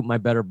to recoup my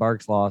Better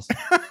Barks loss.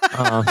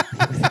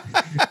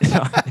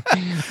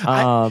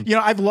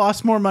 I've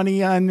lost more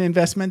money on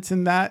investments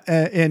in that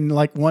in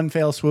like one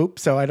fell swoop,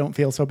 so I don't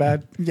feel so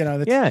bad. You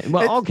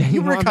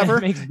recover.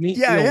 That makes me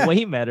feel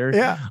way better.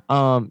 Yeah.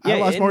 I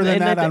lost more than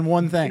that on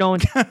one thing.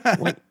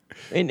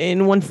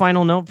 And one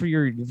final note for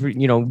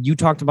you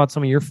talked about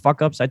some of your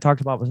fuck ups. I talked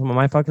about some of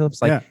my fuck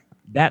ups.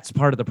 That's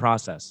part of the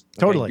process.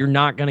 Okay? Totally. You're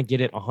not going to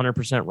get it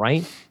 100%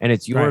 right. And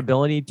it's your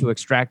ability to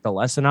extract the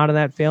lesson out of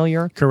that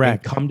failure.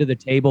 Correct. And come to the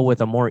table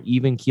with a more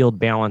even-keeled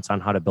balance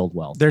on how to build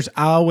wealth. There's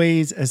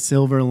always a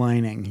silver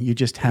lining. You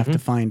just have to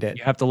find it.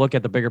 You have to look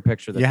at the bigger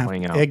picture that's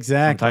playing out.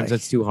 Exactly. Sometimes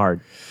it's too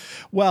hard.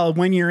 Well,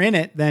 when you're in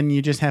it, then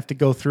you just have to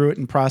go through it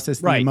and process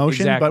the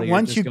emotion. Exactly. But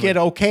once you get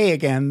okay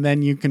again,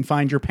 then you can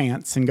find your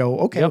pants and go,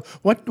 okay,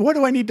 what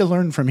do I need to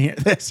learn from here?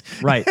 This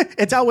right.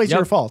 It's always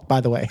your fault, by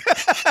the way.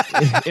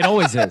 It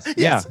always is. Yes.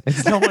 Yeah,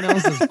 it's no one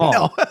else's fault.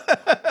 No.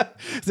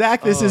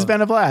 Zach, this has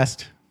been a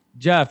blast.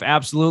 Jeff,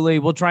 absolutely.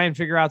 We'll try and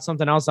figure out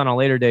something else on a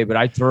later day, but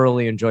I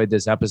thoroughly enjoyed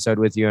this episode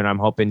with you, and I'm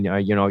hoping,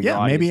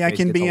 maybe I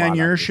can be on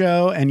your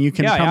show and you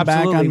can come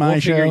back on my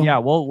show.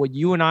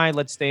 You and I,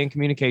 let's stay in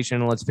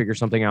communication and let's figure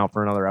something out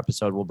for another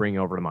episode. We'll bring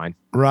you over to mine.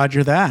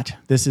 Roger that.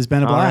 This has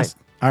been a blast.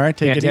 All right,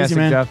 take it easy,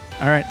 man. Jeff.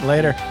 All right,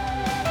 later.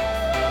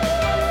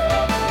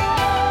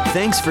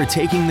 Thanks for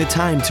taking the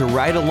time to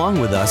ride along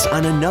with us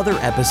on another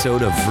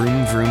episode of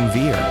Vroom Vroom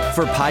Veer.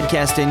 For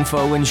podcast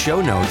info and show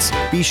notes,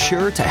 be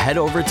sure to head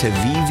over to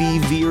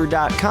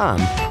vvveer.com.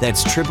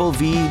 That's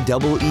VVER.com.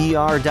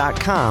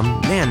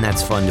 Man,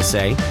 that's fun to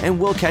say. And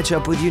we'll catch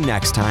up with you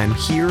next time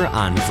here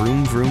on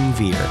Vroom Vroom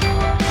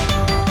Veer.